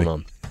what's happening? going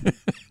on.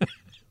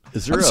 I'm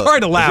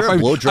sorry to laugh. Is there a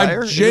blow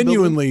dryer I'm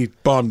genuinely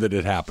bummed that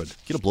it happened.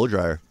 Get a blow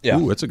dryer. Yeah.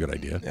 Ooh, that's a good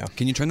idea. Yeah.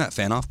 Can you turn that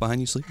fan off behind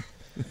you, Sleep?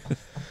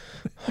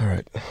 All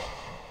right.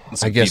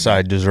 I guess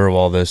I deserve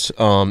all this.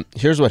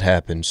 Here's what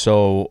happened.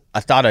 So I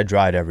thought I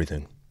dried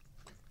everything.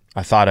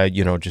 I thought I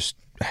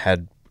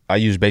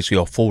used basically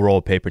a full roll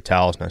of paper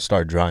towels and I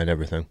started drying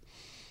everything.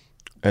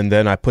 And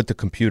then I put the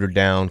computer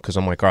down because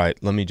I'm like, all right,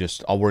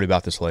 I'll worry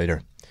about this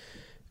later.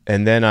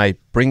 And then I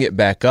bring it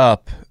back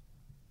up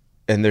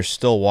and there's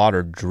still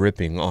water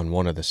dripping on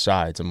one of the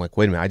sides. I'm like,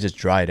 wait a minute, I just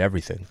dried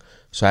everything.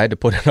 So I had to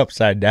put it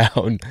upside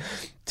down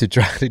to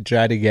try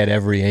to get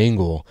every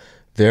angle.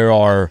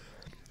 Go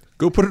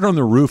put it on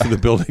the roof of the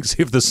building,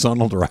 see if the sun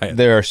will dry it.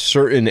 There are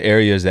certain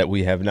areas that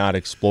we have not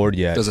explored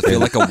yet. Does it feel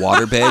like a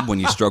waterbed when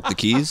you stroke the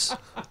keys?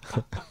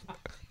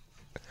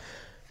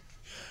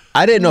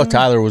 I didn't know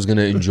Tyler was going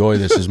to enjoy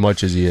this as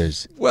much as he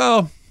is.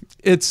 Well,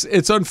 it's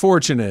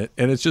unfortunate,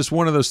 and it's just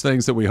one of those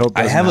things that we hope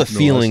I doesn't have a happen to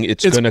feeling us.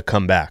 it's going to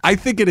come back. I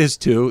think it is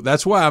too.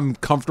 That's why I'm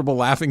comfortable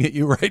laughing at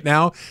you right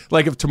now.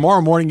 Like if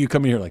tomorrow morning you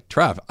come in here like,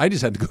 Trav, I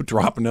just had to go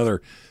drop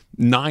another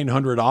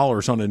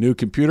 $900 on a new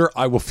computer,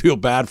 I will feel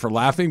bad for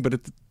laughing. But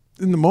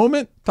in the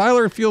moment,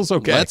 Tyler, it feels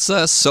okay. Let's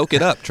soak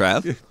it up,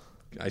 Trav.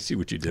 I see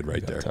what you did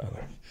right there.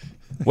 Tyler.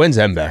 When's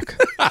Em back?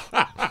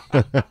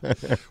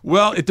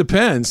 Well, it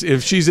depends.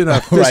 If she's in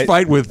a fist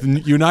fight with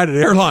United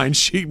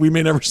Airlines, we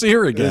may never see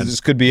her again. This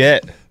could be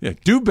it. Yeah,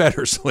 do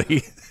better,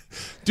 Slee.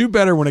 Do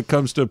better when it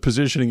comes to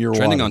positioning your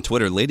Trending water. on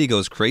Twitter, lady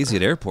goes crazy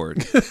at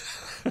airport.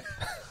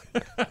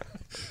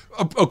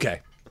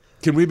 Okay.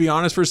 Can we be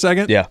honest for a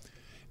second? Yeah.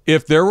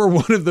 If there were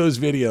one of those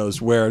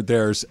videos where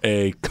there's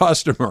a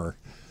customer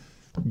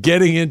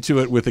getting into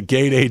it with a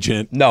gate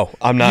agent, No,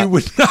 I'm not. You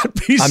would not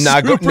be. I'm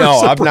not. Super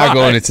I'm not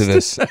going surprised. into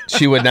this.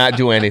 She would not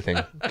do anything.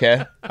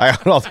 Okay, I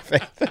got all the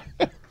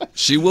faith.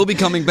 She will be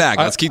coming back.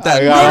 Let's keep that I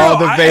in got mind. all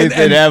the faith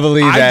in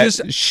Emily I that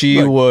just-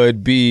 she look.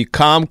 would be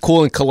calm,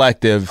 cool, and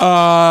collective.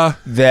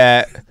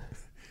 That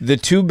the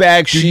two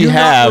bags Do she you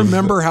have. not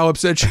remember how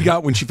upset she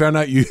got when she found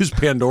out you used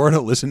Pandora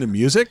to listen to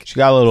music? She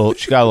got a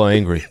little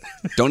angry.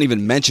 Don't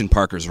even mention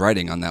Parker's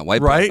writing on that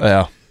whiteboard. Right?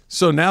 Yeah.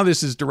 So now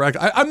this is direct.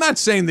 I'm not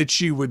saying that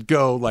she would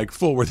go like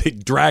full where they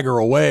drag her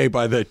away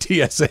by the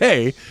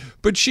TSA,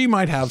 but she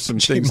might have some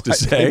things to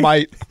say. They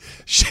might.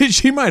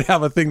 She might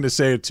have a thing to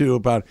say too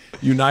about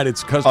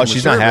United's customer Oh,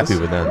 she's service. not happy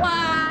with them.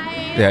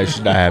 Yeah, she's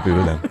not happy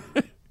with them.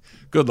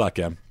 Good luck,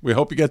 Em. We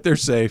hope you get there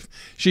safe.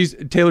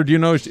 Taylor. Do you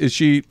know, is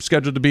she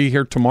scheduled to be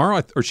here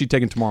tomorrow, or is she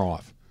taking tomorrow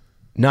off?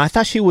 No, I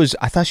thought she was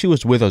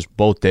with us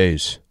both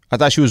days. I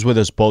thought she was with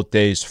us both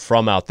days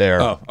from out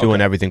there doing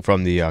everything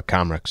from the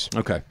Comrex.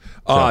 Okay.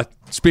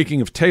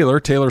 Speaking of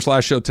Taylor's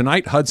last show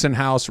tonight, Hudson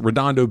House,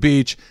 Redondo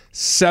Beach,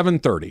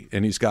 7:30.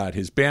 And he's got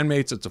his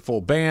bandmates. It's a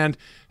full band.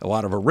 A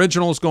lot of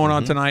originals going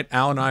on tonight.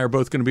 Al and I are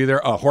both going to be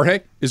there. Jorge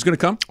is going to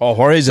come. Oh,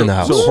 Jorge's in the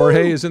house. So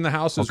Jorge is in the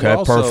house as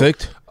well. Okay,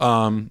 perfect.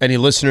 So, any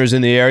listeners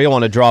in the area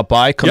want to drop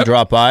by? Come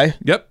drop by.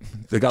 Yep.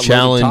 They got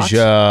loaded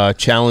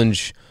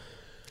tots.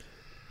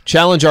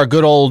 Challenge our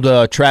good old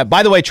Trav.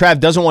 By the way, Trav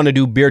doesn't want to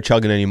do beer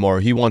chugging anymore.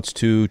 He wants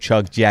to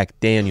chug Jack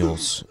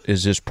Daniels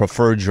is his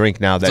preferred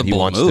drink now that he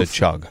wants to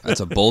chug.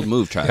 That's a bold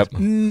move,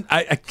 Trav.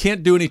 I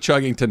can't do any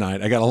chugging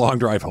tonight. I got a long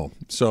drive home.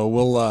 So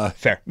we'll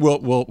Fair.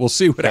 We'll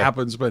see what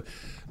happens, but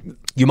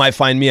You might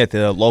find me at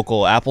the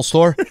local Apple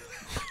store.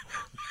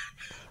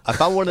 I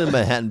found one in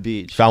Manhattan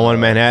Beach. Found one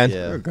in Manhattan?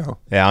 Yeah. there we go.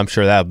 Yeah, I'm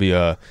sure that'll be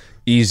a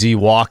easy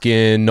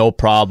walk-in, no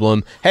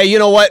problem. Hey, you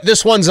know what?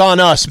 This one's on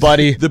us,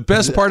 buddy. The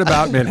best part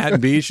about Manhattan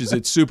Beach is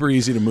it's super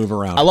easy to move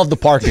around. I love the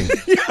parking.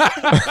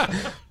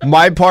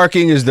 My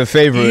parking is the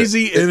favorite.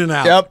 Easy in and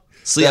out. Yep.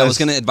 See, I was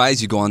going to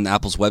advise you go on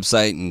Apple's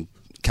website and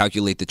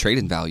calculate the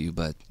trade-in value,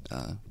 but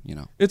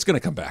It's going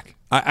to come back.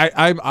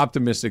 I'm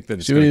optimistic that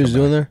it's See what going he to was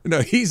come doing back.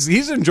 No,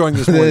 he's enjoying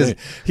this more than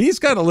he's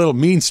got a little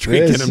mean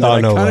streak in him that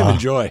I kind of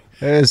enjoy.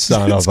 It's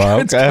son of a.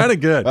 It's kind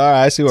of good. All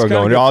right, I see where we're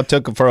going. All it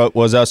took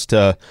was us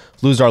to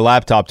lose our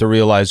laptop to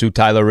realize who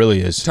Tyler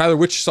really is. Tyler,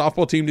 which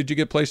softball team did you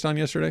get placed on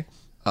yesterday?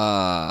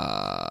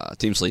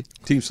 Team Sleep.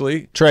 Team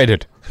Slee?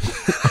 Traded.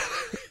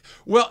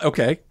 Well,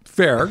 okay,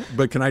 fair.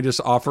 But can I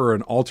just offer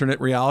an alternate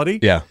reality?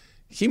 Yeah.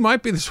 He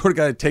might be the sort of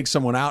guy that takes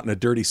someone out in a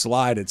dirty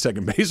slide at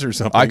second base or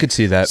something. I could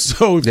see that.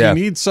 So if Yeah. you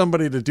need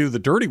somebody to do the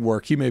dirty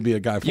work, he may be a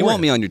guy for you. You want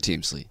me on your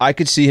team, Sleep. I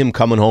could see him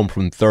coming home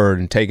from third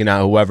and taking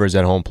out whoever's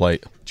at home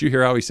plate. Did you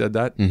hear how he said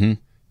that? Mm-hmm.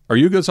 Are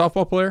you a good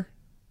softball player?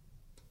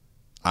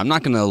 I'm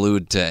not going to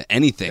allude to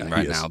anything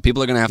right now.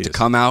 People are going to have to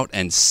come out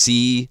and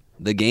see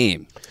the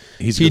game.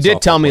 He's a He good did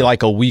softball tell me player.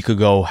 like a week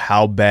ago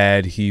how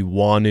bad he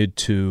wanted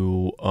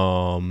to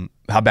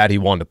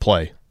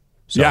play.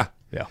 So. Yeah.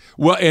 Yeah.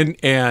 Well,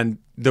 and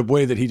the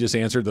way that he just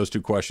answered those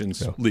two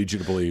questions leads you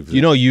to believe that.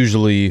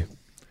 Usually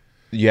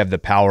you have the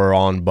power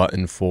on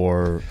button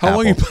for How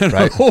long you plan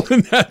on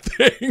holding that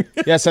thing?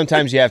 Yeah,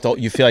 sometimes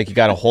you feel like you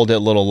got to hold it a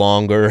little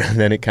longer, and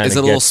then it kind of Is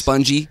it a little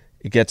spongy?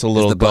 It gets a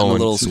little going. A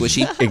little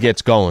squishy? It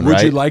gets going, Would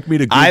right? you like me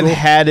to Google?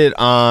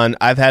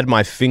 I've had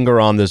my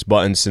finger on this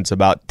button since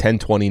about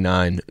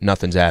 10:29.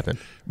 Nothing's happened.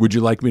 Would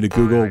you like me to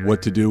Google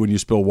what to do when you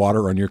spill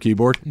water on your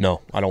keyboard?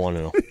 No, I don't want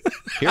to know.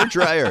 Hair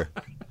dryer.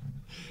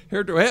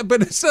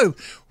 But it's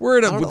we're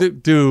at a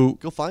do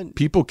Go find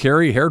people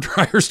carry hair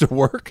dryers to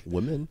work?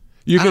 women.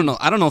 I don't know.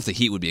 I don't know if the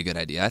heat would be a good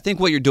idea. I think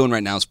what you're doing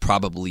right now is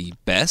probably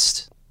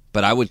best,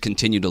 but I would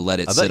continue to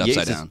let it sit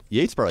upside down.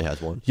 Yates probably has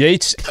one.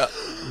 Yates,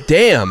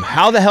 damn,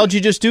 how the hell did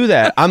you just do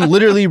that? I'm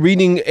literally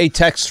reading a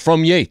text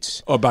from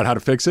Yates. Oh, about how to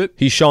fix it?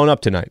 He's showing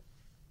up tonight.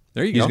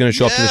 There you He's go. going to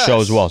show up to the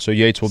show as well, so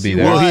Yates will be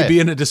there. Will he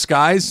be in a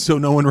disguise so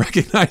no one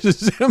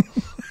recognizes him?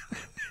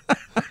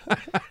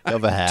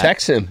 Have a hat.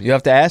 Text him. You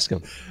have to ask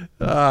him.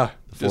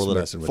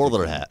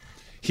 Four-letter hat.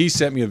 He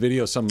sent me a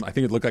video. I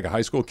think it looked like a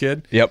high school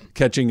kid. Yep.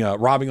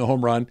 Robbing a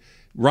home run,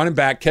 running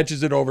back,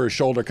 catches it over his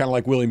shoulder, kind of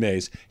like Willie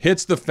Mays,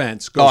 hits the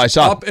fence, goes I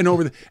saw up and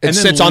over, and then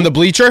sits then on the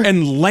bleacher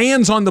and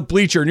lands on the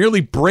bleacher,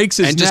 nearly breaks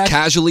his And neck. just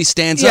casually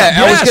stands Yeah, up.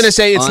 I was going to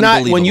say, it's not, when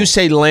Unbelievable. you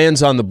say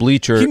lands on the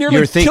bleacher, He nearly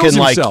you're thinking kills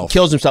like himself.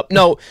 kills himself.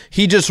 No,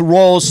 he just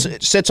rolls,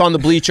 sits on the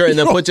bleacher, and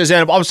then puts his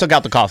hand up. I still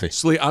got the coffee.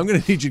 Slee, I'm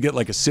going to need you to get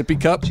like a sippy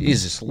cup.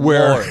 Jesus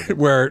where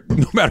Lord.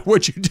 no matter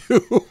what you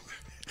do.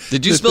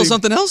 Did you spill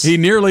something else? He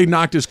nearly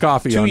knocked his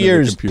coffee 2 onto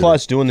years the computer.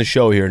 plus doing the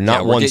show here,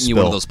 not we're one getting spill. you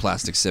one of those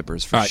plastic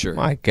sippers for sure.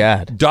 My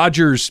God.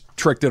 Dodgers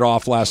tricked it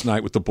off last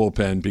night with the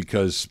bullpen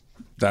because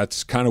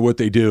that's kind of what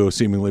they do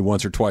seemingly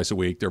once or twice a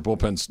week. Their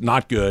bullpen's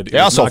not good. They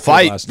also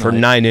fight for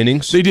 9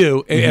 innings. They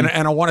do. And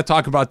I want to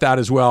talk about that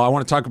as well. I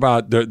want to talk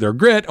about their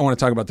grit. I want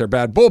to talk about their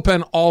bad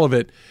bullpen, all of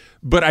it.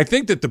 But I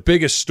think that the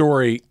biggest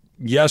story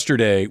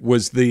yesterday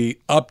was the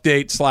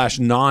update /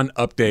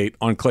 non-update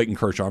on Clayton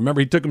Kershaw. Remember,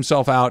 he took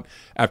himself out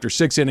after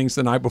 6 innings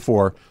the night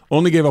before,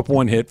 only gave up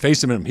 1 hit,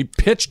 faced him in him. He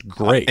pitched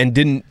great. And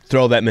didn't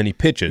throw that many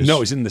pitches. No,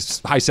 he's in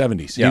the high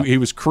 70s. Yeah. He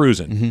was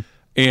cruising.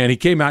 And he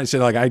came out and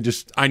said, like,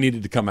 I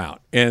needed to come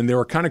out. And they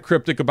were kind of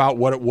cryptic about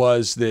what it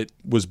was that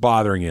was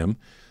bothering him.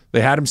 They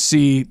had him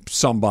see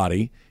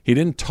somebody. He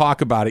didn't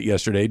talk about it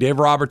yesterday. Dave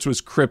Roberts was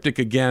cryptic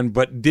again,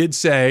 but did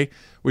say,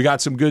 we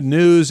got some good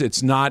news.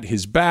 It's not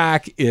his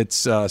back. It's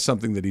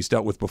something that he's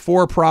dealt with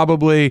before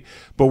probably,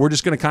 but we're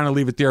just going to kind of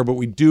leave it there. But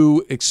we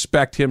do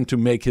expect him to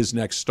make his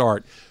next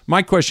start.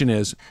 My question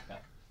is,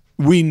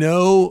 we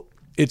know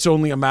it's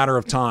only a matter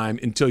of time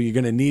until you're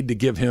going to need to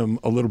give him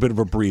a little bit of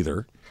a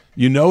breather.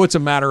 You know it's a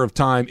matter of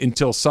time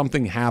until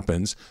something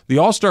happens. The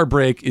All-Star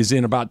break is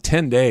in about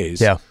 10 days.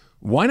 Yeah.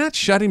 Why not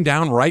shut him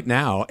down right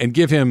now and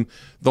give him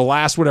the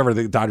last, whatever,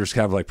 the Dodgers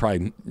have like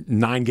probably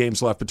 9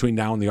 games left between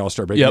now and the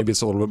All-Star break. Yep. Maybe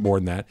it's a little bit more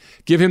than that.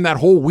 Give him that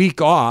whole week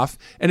off.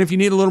 And if you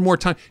need a little more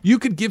time, you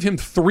could give him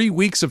 3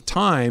 weeks of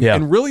time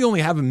and really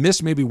only have him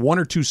miss maybe 1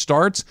 or 2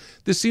 starts.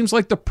 This seems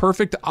like the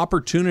perfect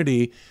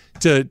opportunity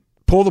to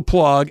pull the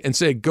plug and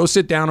say, go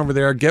sit down over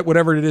there, get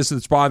whatever it is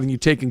that's bothering you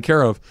taken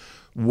care of.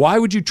 Why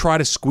would you try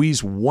to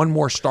squeeze 1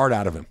 more start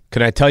out of him?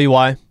 Can I tell you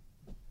why?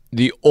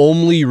 The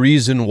only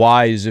reason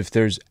why is if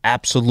there's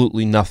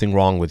absolutely nothing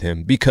wrong with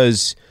him.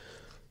 Because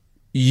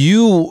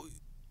to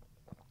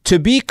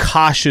be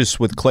cautious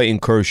with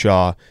Clayton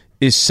Kershaw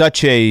is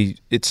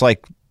it's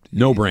like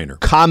no-brainer.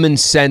 Common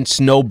sense,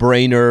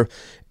 no-brainer.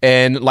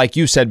 And like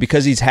you said,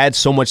 because he's had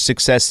so much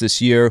success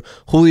this year,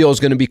 Julio's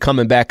going to be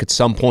coming back at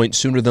some point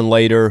sooner than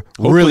later.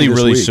 Hopefully really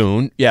this week.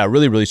 soon. Yeah,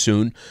 really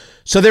soon.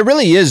 So there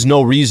really is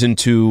no reason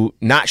to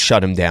not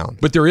shut him down.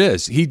 But there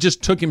is. He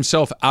just took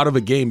himself out of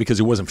a game because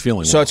he wasn't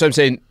feeling So well. that's what I'm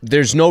saying.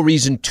 There's no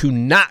reason to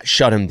not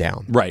shut him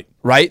down. Right.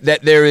 Right?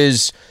 It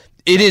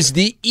is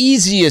the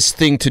easiest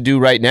thing to do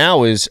right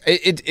now is,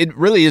 it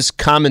really is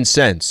common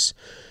sense.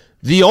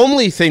 The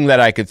only thing that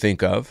I could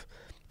think of,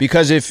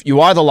 because if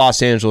you are the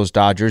Los Angeles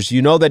Dodgers,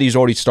 you know that he's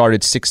already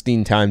started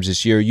 16 times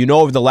this year. You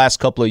know over the last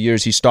couple of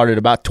years he started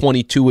about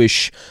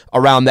 22-ish,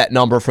 around that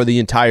number for the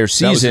entire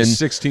season. That was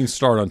his 16th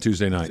start on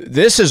Tuesday night.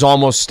 This is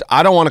almost,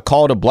 I don't want to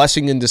call it a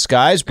blessing in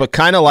disguise, but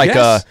kind of like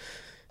Yes.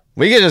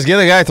 we could just give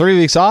the guy 3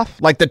 weeks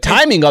off. Like the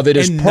timing of it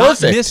is and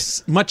perfect. not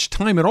miss much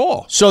time at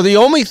all. So the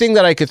only thing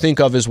that I could think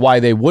of is why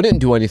they wouldn't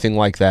do anything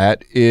like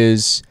that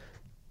is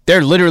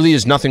there literally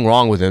is nothing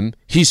wrong with him.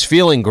 He's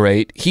feeling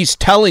great. He's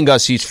telling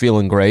us he's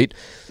feeling great.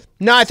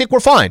 No, I think we're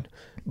fine.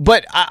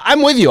 But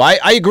I'm with you. I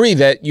agree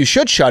that you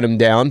should shut him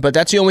down, but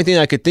that's the only thing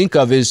I could think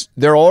of is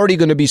they're already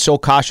going to be so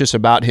cautious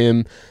about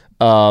him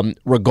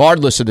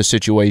regardless of the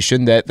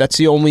situation that's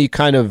the only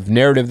kind of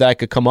narrative that I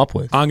could come up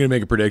with. I'm going to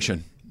make a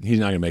prediction. He's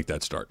not going to make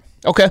that start.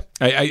 Okay.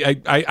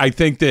 I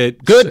think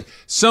that Good.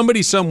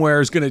 Somebody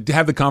somewhere is going to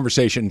have the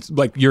conversation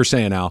like you're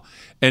saying, Al.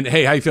 And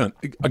hey, how you feeling?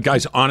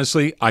 Guys,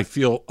 honestly, I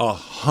feel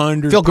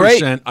 100%. Feel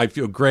great. I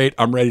feel great.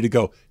 I'm ready to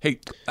go.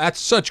 Hey, that's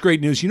such great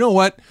news. You know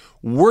what?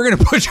 We're going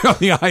to put you on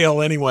the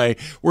IL anyway.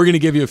 We're going to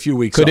give you a few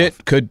weeks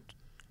off.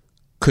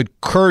 could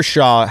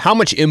Kershaw, how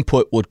much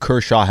input would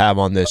Kershaw have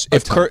on this?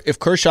 If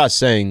Kershaw's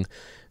saying,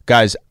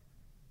 guys,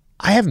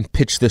 I haven't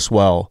pitched this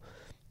well,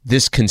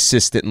 this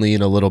consistently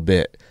in a little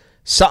bit.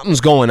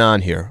 Something's going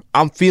on here.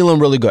 I'm feeling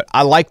really good.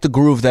 I like the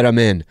groove that I'm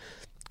in.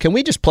 Can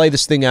we just play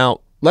this thing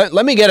out?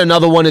 Let me get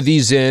another one of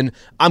these in.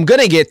 I'm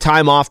going to get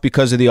time off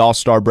because of the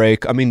All-Star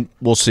break. I mean,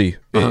 we'll see.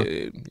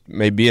 It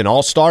may be an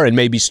All-Star and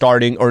maybe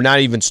starting, or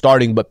not even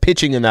starting, but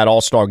pitching in that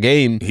All-Star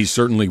game. He's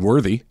certainly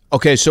worthy.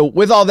 Okay, so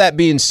with all that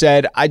being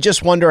said, I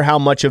just wonder how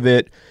much of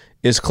it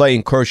is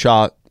Clayton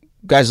Kershaw.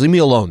 Guys, leave me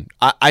alone.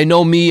 I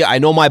know me. I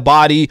know my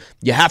body.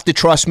 You have to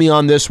trust me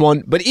on this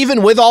one. But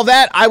even with all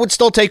that, I would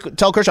still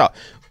tell Kershaw,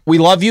 we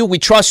love you. We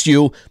trust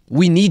you.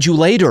 We need you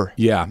later.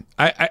 Yeah,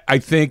 I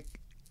think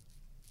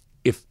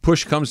if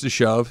push comes to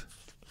shove,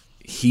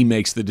 he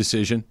makes the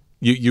decision.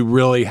 You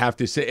really have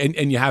to say,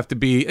 and you have to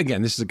be,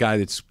 again, this is a guy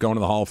that's going to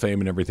the Hall of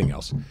Fame and everything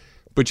else.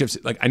 But you have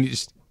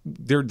to,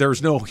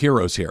 there's no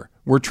heroes here.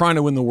 We're trying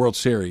to win the World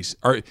Series.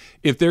 Or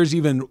if there's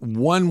even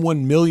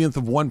 1/1,000,000th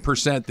of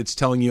 1% that's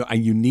telling you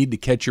you need to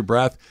catch your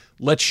breath,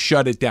 let's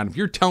shut it down. If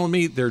you're telling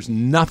me there's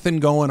nothing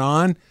going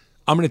on,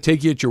 I'm going to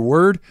take you at your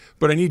word,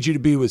 but I need you to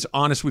be as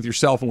honest with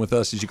yourself and with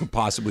us as you can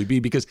possibly be,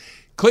 because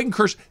Clayton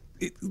Kershaw,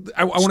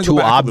 I want to go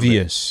back. Too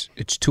obvious.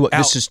 It's too.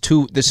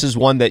 This is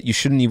one that we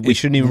shouldn't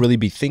even really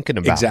be thinking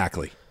about.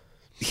 Exactly.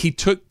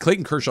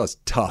 Clayton Kershaw's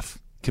tough,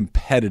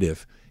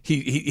 competitive.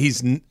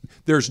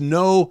 There's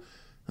no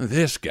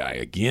this guy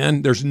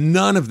again. There's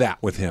none of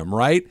that with him,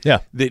 right? Yeah.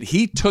 That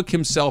he took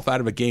himself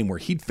out of a game where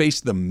he'd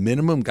faced the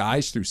minimum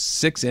guys through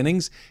 6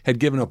 innings, had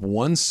given up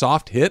 1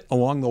 soft hit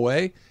along the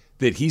way,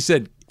 that he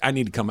said, I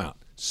need to come out.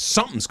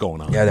 Something's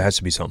going on. Yeah, there has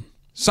to be something.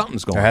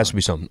 Something's going on. There has to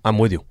be something. I'm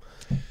with you.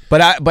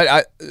 But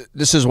I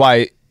this is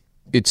why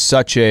it's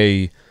such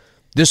a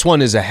 – this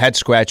one is a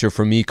head-scratcher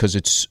for me, because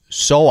it's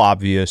so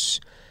obvious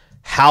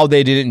how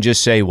they didn't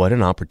just say, what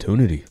an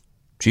opportunity.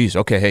 Jeez,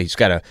 okay, hey, he's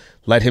got to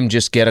let him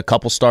just get a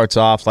couple starts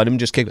off, let him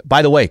just kick.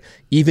 By the way,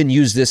 even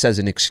use this as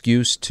an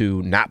excuse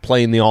to not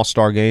play in the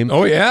All-Star game.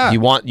 Oh, yeah.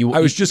 I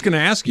was just going to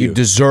ask you. He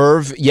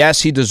deserves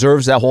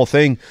that whole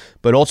thing,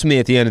 but ultimately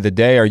at the end of the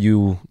day, are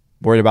you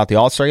worried about the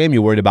All-Star game?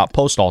 You're worried about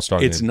post-All-Star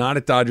game? It's not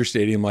at Dodger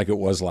Stadium like it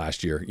was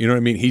last year. You know what I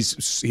mean?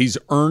 He's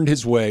earned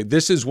his way.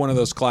 This is one of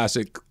those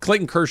classic.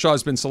 Clayton Kershaw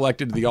has been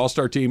selected to the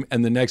All-Star team,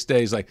 and the next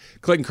day is like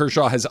Clayton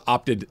Kershaw has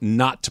opted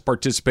not to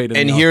participate in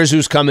and the here's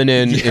who's coming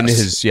in yes, in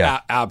his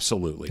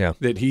absolutely. Yeah.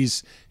 That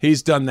he's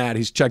done that.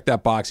 He's checked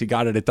that box. He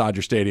got it at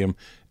Dodger Stadium.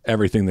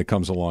 Everything that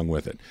comes along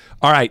with it.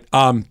 All right.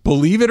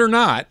 Believe it or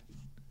not,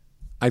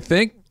 I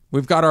think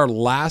we've got our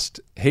last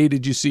Hey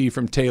Did You See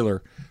from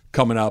Taylor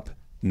coming up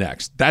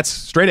next. That's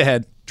straight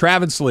ahead.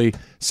 Trav and Slee,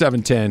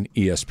 710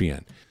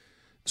 ESPN.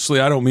 Slee,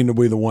 I don't mean to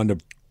be the one to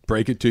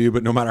break it to you,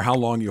 but no matter how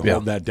long you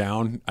hold that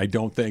down, I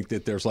don't think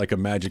that there's like a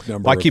magic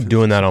number. Well, I keep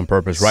doing that on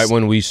purpose. Right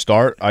when we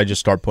start, I just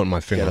start putting my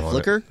finger on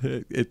flicker?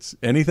 it. It's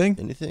anything?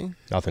 Anything?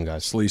 Nothing,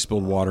 guys. Slee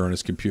spilled water on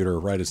his computer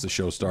right as the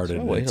show started.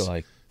 No way to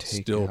like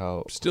take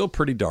still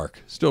pretty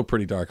dark. Still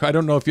pretty dark. I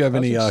don't know if you have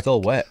any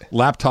still wet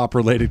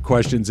laptop-related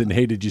questions in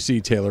Hey Did You See,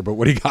 Taylor, but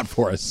what do you got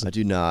for us? I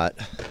do not.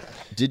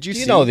 Did you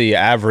see? You know the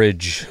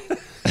average.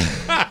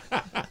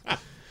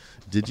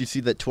 Did you see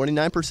that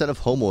 29%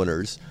 of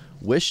homeowners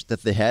wish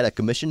that they had a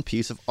commissioned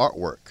piece of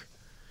artwork?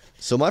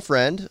 So my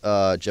friend,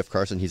 Jeff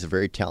Carson, he's a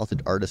very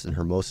talented artist in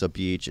Hermosa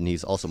Beach, and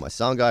he's also my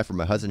sound guy for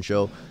my husband's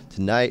show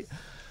tonight.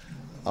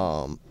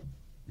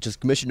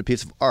 Just commissioned a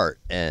piece of art,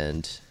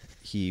 and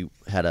he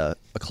had a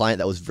client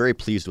that was very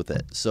pleased with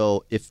it.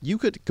 So if you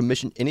could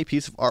commission any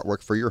piece of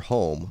artwork for your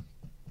home,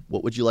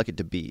 what would you like it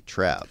to be,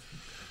 Trav?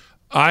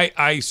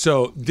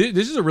 So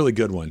this is a really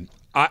good one.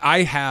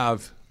 I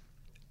have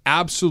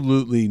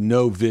absolutely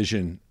no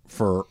vision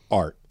for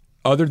art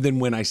other than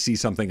when I see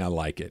something I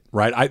like it,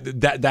 right?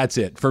 That's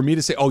it. For me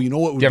to say, oh, you know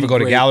what would be Do you ever go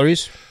great? to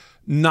galleries?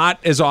 Not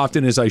as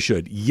often as I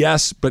should.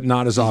 Yes, but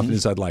not as often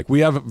as I'd like.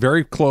 We have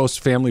very close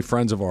family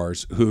friends of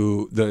ours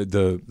who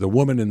the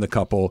woman in the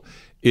couple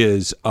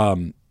is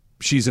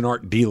she's an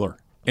art dealer,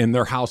 and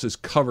their house is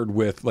covered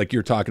with, like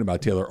you're talking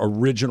about, Taylor,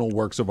 original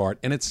works of art,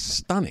 and it's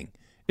stunning.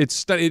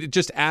 It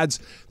just adds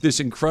this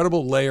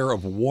incredible layer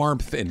of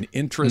warmth and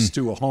interest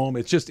to a home.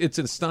 It's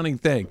a stunning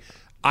thing.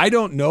 I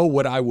don't know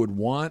what I would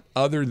want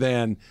other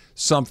than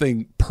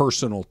something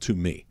personal to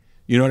me.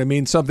 You know what I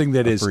mean? Something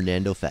that is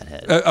Fernando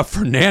Fathead. A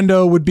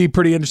Fernando would be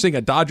pretty interesting,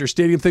 a Dodger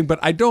Stadium thing, but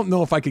I don't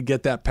know if I could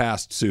get that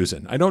past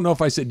Susan. I don't know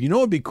if I said, you know,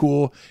 it'd be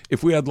cool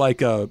if we had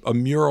like a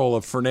mural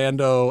of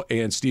Fernando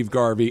and Steve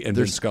Garvey and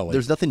Vin Scully.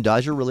 There's nothing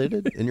Dodger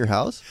related in your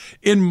house?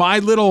 In my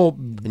little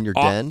in your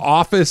den?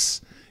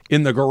 Office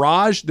in the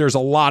garage, there's a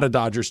lot of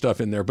Dodger stuff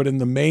in there, but in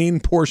the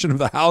main portion of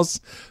the house,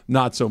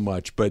 not so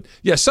much. But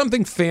yeah,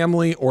 something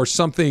family or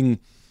something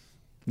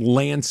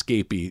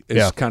landscapey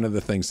is kind of the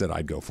things that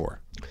I'd go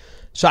for.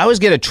 So I always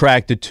get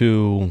attracted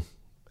to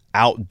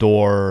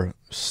outdoor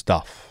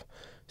stuff.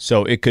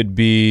 So it could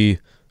be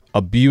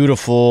a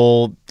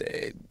beautiful,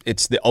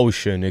 it's the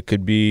ocean. It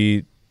could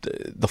be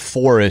the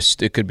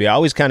forest. It could be, I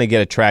always kind of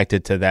get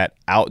attracted to that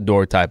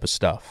outdoor type of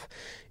stuff.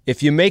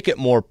 If you make it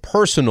more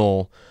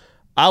personal,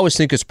 I always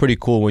think it's pretty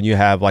cool when you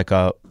have like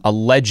a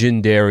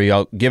legendary,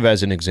 I'll give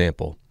as an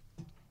example.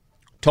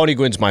 Tony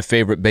Gwynn's my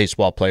favorite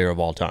baseball player of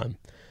all time.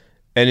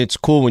 And it's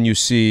cool when you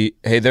see,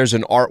 hey, there's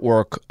an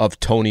artwork of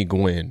Tony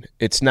Gwynn.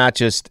 It's not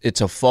just, it's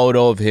a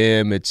photo of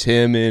him. It's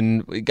him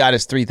and he got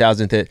his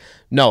 3,000th hit.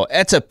 No,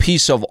 it's a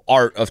piece of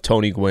art of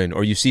Tony Gwynn.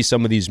 Or you see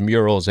some of these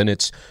murals and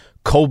it's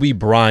Kobe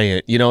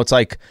Bryant. You know, it's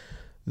like,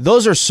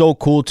 those are so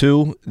cool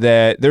too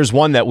that there's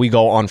one that we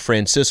go on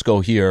Francisco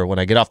here when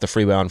I get off the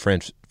freeway on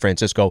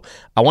Francisco.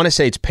 I want to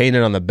say it's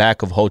painted on the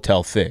back of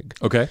Hotel Fig.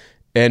 Okay.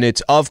 And it's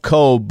of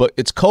Kobe, but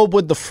it's Kobe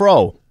with the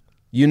fro.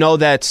 You know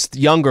that's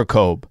younger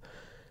Kobe.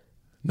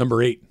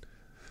 Number 8.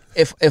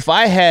 If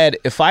I had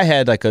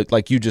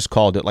like you just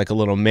called it, like a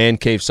little man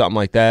cave, something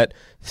like that,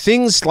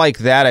 things like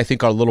that I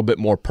think are a little bit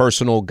more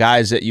personal.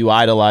 Guys that you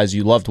idolize,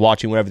 you loved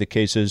watching, whatever the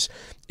case is.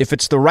 If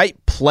it's the right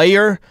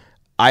player,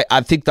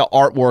 I think the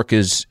artwork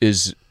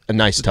is a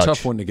nice touch.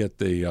 Tough one to get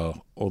the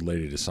old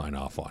lady to sign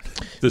off on.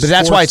 But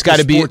that's why it's got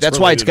to be. That's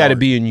why it's got to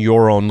be in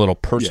your own little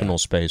personal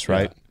space,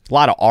 right? Yeah. A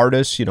lot of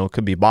artists, you know, it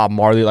could be Bob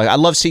Marley. Like I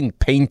love seeing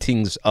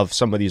paintings of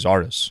some of these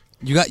artists.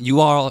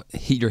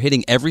 You're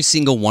hitting every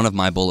single one of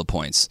my bullet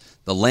points.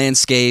 The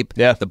landscape,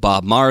 the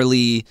Bob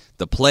Marley,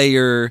 the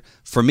player.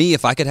 For me,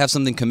 if I could have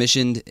something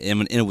commissioned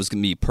and it was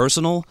going to be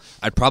personal,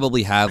 I'd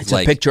probably have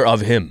a picture of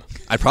him.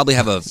 I'd probably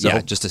have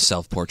just a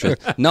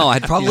self-portrait. No,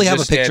 I'd probably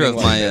have a picture of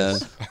my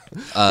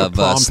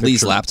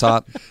Slee's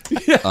laptop.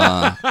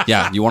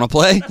 You want to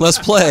play? Let's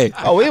play.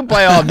 Oh, we can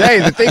play all day.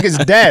 The thing is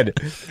dead.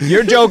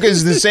 Your joke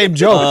is the same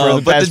joke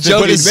for the past 50 minutes. But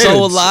the joke is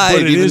so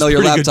alive, even though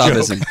your laptop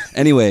isn't.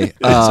 Anyway, it's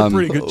a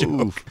pretty good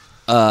joke.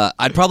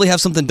 I'd probably have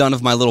something done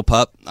of my little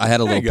pup. I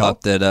had a little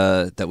pup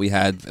that we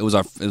had. It was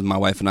my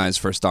wife and I's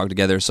first dog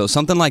together. So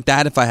something like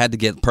that if I had to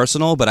get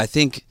personal. But I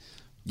think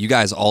you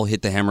guys all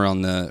hit the hammer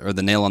on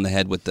the nail on the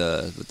head with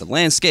the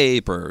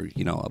landscape or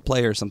a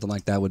player or something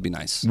like that would be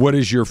nice. What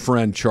does your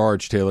friend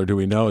charge, Taylor? Do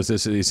we know?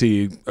 Is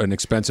he an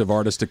expensive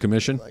artist to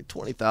commission? Like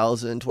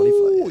 20,000,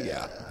 25.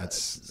 Yeah,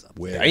 that's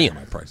way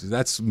my prices.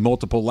 That's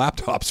multiple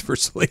laptops for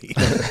Slee.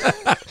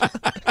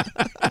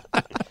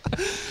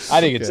 I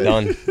think it's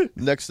done.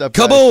 Next up,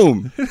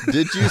 kaboom! Guys,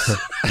 did you?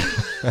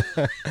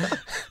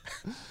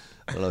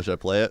 I don't know. Should I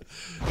play it?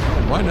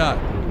 Why not?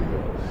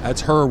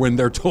 That's her when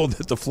they're told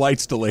that the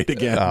flight's delayed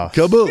again.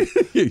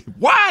 Kaboom!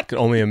 What? I can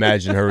only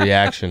imagine her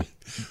reaction.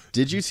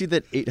 Did you see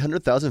that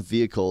 800,000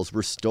 vehicles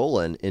were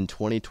stolen in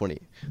 2020?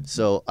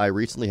 So I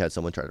recently had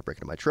someone try to break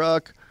into my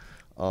truck,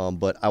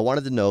 but I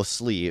wanted to know,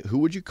 Slee, who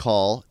would you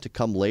call to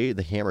come lay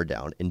the hammer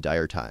down in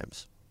dire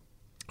times?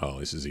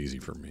 Oh, this is easy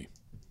for me.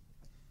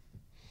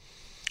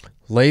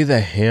 Lay the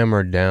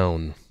hammer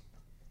down.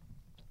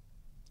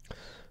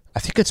 I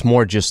think it's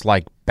more just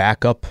like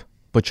backup,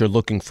 but you're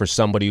looking for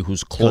somebody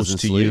who's close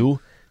to you.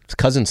 It's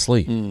Cousin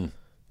Slee.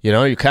 You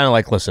know, you're kind of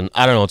like, listen,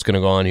 I don't know what's going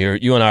to go on here.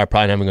 You and I are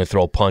probably not even going to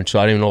throw a punch, so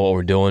I don't even know what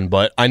we're doing,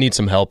 but I need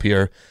some help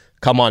here.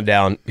 Come on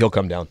down. He'll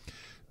come down.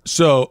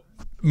 So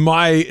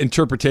my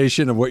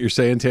interpretation of what you're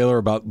saying, Taylor,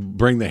 about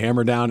bring the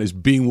hammer down is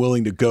being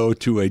willing to go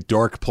to a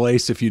dark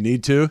place if you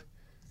need to.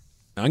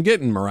 I'm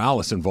getting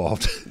Morales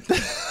involved.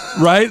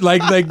 Right?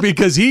 Like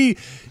because he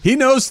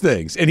knows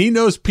things and he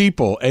knows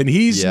people and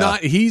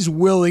he's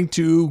willing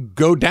to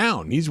go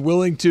down. He's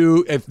willing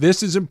to, if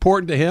this is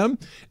important to him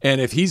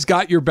and if he's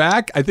got your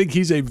back, I think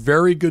he's a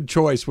very good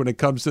choice when it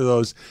comes to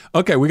those.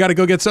 Okay, we got to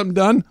go get something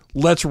done.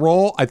 Let's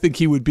roll. I think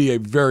he would be a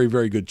very,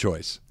 very good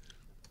choice.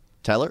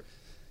 Tyler?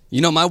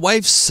 My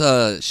wife's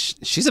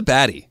she's a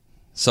baddie.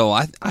 So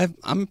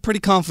I'm pretty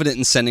confident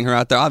in sending her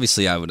out there.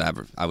 Obviously I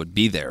would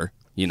be there.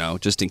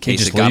 Just in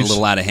case it got a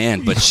little out of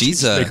hand. But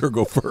she's make her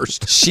go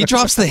first. She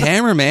drops the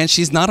hammer, man.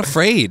 She's not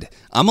afraid.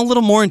 I'm a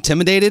little more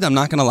intimidated. I'm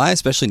not going to lie,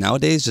 especially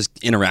nowadays.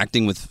 Just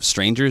interacting with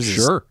strangers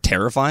is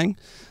terrifying.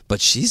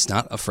 But she's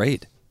not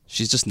afraid.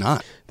 She's just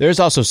not. There's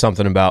also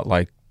something about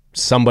like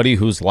somebody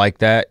who's like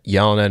that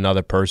yelling at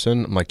another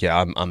person. I'm like,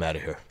 yeah, I'm out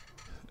of here.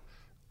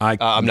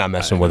 I'm not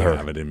messing with her. I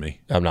don't have it in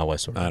me. I'm not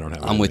messing with her. I don't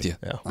have it I'm in with me. you.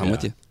 Yeah. I'm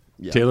with you.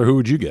 Yeah. Taylor, who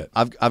would you get?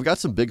 I've got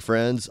some big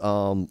friends.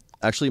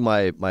 Actually,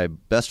 my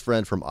best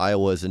friend from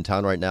Iowa is in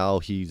town right now.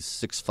 He's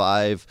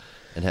 6'5"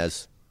 and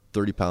has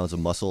 30 pounds of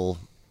muscle.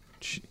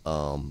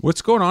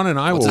 What's going on in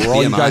Iowa What's where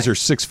all BMI? you guys are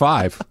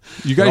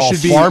 6'5"? You guys all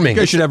should be farming.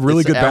 You guys should have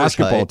really It's good an average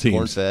basketball height,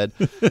 teams. Corn-fed.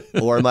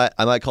 Or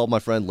I might call my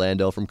friend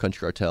Lando from Country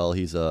Cartel.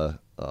 He's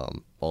also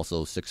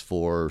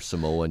 6'4"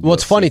 Samoan. Well,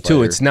 it's UFC funny too.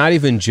 fighter. It's not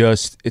even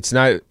just. It's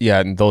not. Yeah,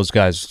 and those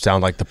guys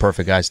sound like the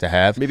perfect guys to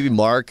have. Maybe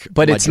Mark,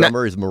 but my it's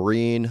drummer is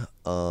Marine.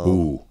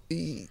 Ooh.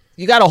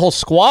 You got a whole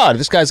squad.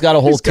 This guy's got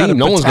a whole got team. a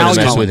No one's going to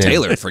mess Calling with him.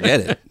 Taylor,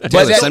 forget it.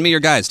 Taylor, send me your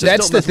guys.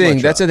 That's don't the mess thing.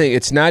 much That's up. the thing.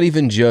 It's not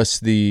even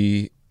just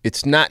the.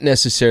 It's not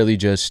necessarily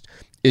just.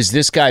 Is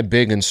this guy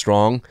big and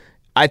strong?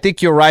 I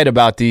think you're right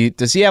about the.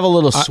 Does he have a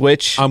little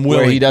switch I'm where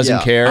willing. he doesn't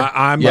Yeah. care?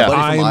 I'm My buddy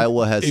I'm- from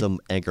Iowa has some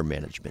anger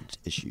management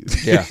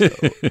issues. Yeah. So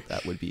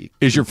that would be.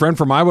 Is your friend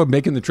from Iowa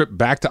making the trip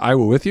back to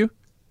Iowa with you?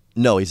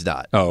 No, he's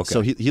not. Oh, okay.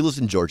 So he lives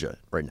in Georgia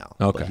right now.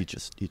 Okay. But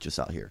he's just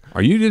out here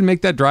You didn't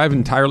make that drive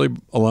entirely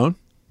alone?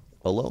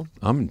 alone.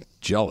 I'm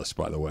jealous,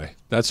 by the way.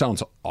 That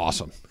sounds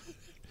awesome.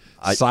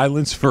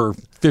 Silence for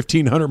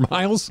 1,500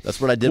 miles. That's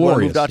what I did when I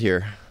moved out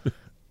here.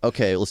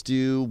 Okay, let's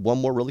do one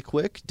more really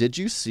quick. Did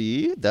you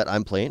see that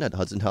I'm playing at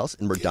Hudson House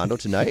in Redondo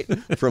tonight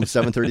from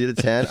 7:30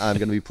 to 10? I'm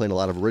going to be playing a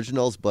lot of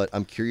originals, but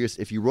I'm curious,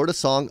 if you wrote a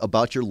song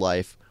about your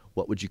life,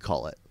 what would you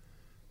call it?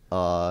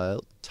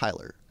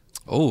 Tyler.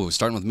 Oh,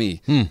 starting with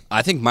me.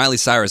 I think Miley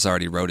Cyrus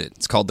already wrote it.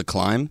 It's called The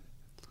Climb.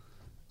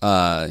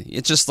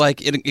 It's just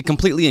like it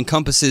completely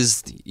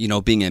encompasses,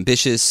 being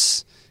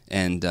ambitious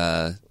and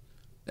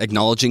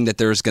acknowledging that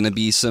there's going to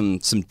be some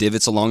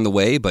divots along the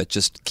way, but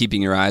just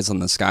keeping your eyes on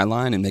the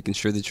skyline and making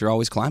sure that you're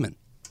always climbing.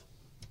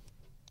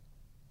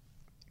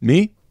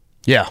 Me?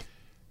 Yeah.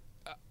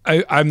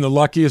 I'm the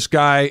luckiest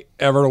guy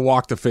ever to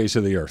walk the face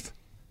of the earth.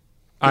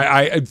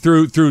 I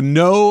through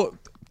no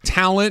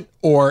talent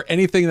or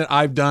anything that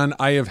I've done,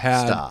 I have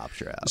had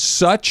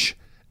such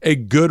a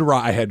good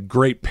ride. I had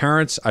great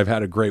parents. I've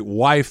had a great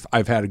wife.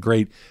 I've had a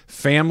great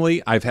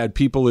family. I've had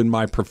people in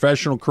my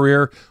professional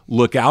career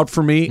look out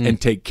for me and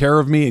take care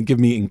of me and give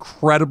me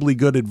incredibly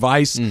good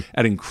advice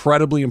at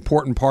incredibly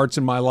important parts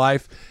in my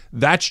life.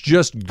 That's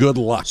just good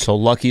luck. So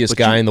luckiest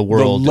guy in the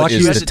world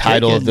is the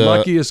title of the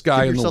luckiest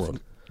guy in the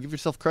world. Give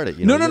yourself credit.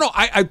 No.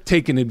 I've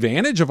taken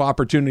advantage of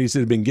opportunities that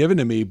have been given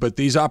to me, but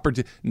these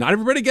opportunities, not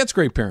everybody gets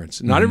great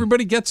parents. Not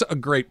everybody gets a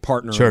great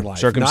partner in life.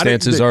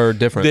 Circumstances are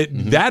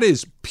different. That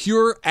is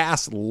pure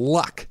ass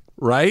luck,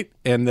 right?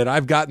 And that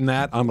I've gotten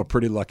that, I'm a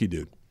pretty lucky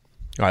dude.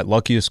 All right,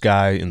 luckiest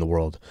guy in the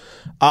world.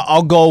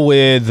 I'll go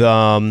with,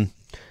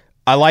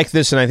 I like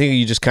this, and I think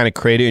you just kind of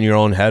create it in your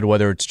own head,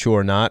 whether it's true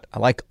or not. I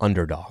like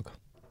underdog.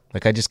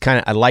 Like,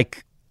 I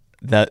like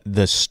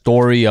the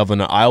story of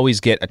I always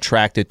get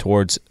attracted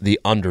towards the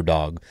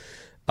underdog.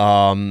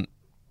 I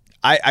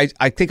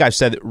think I've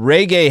said that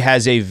reggae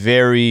has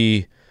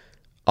a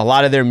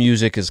lot of their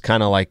music is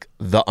kind of like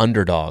the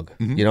underdog,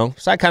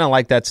 So I kind of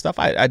like that stuff.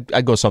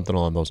 I'd go something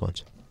along those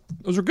lines.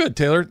 Those are good,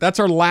 Taylor. That's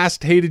our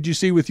last Hey Did You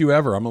See With You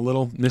Ever. I'm a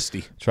little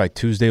misty. That's right.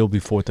 Tuesday will be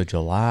 4th of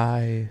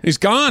July. He's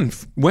gone.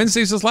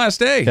 Wednesday's his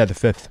last day. Yeah, the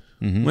 5th.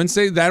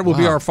 Wednesday, that will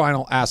be our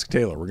final Ask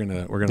Taylor. We're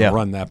gonna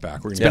run that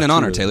back. It's been an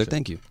honor, Taylor.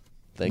 Thank you.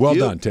 Well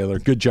done, Taylor.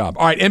 Good job.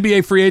 All right,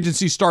 NBA free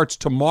agency starts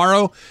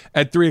tomorrow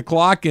at 3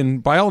 o'clock,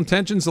 and by all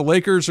intentions, the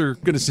Lakers are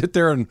going to sit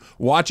there and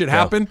watch it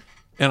happen,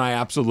 and I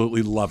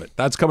absolutely love it.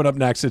 That's coming up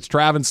next. It's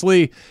Travis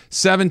Lee,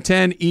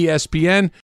 710 ESPN.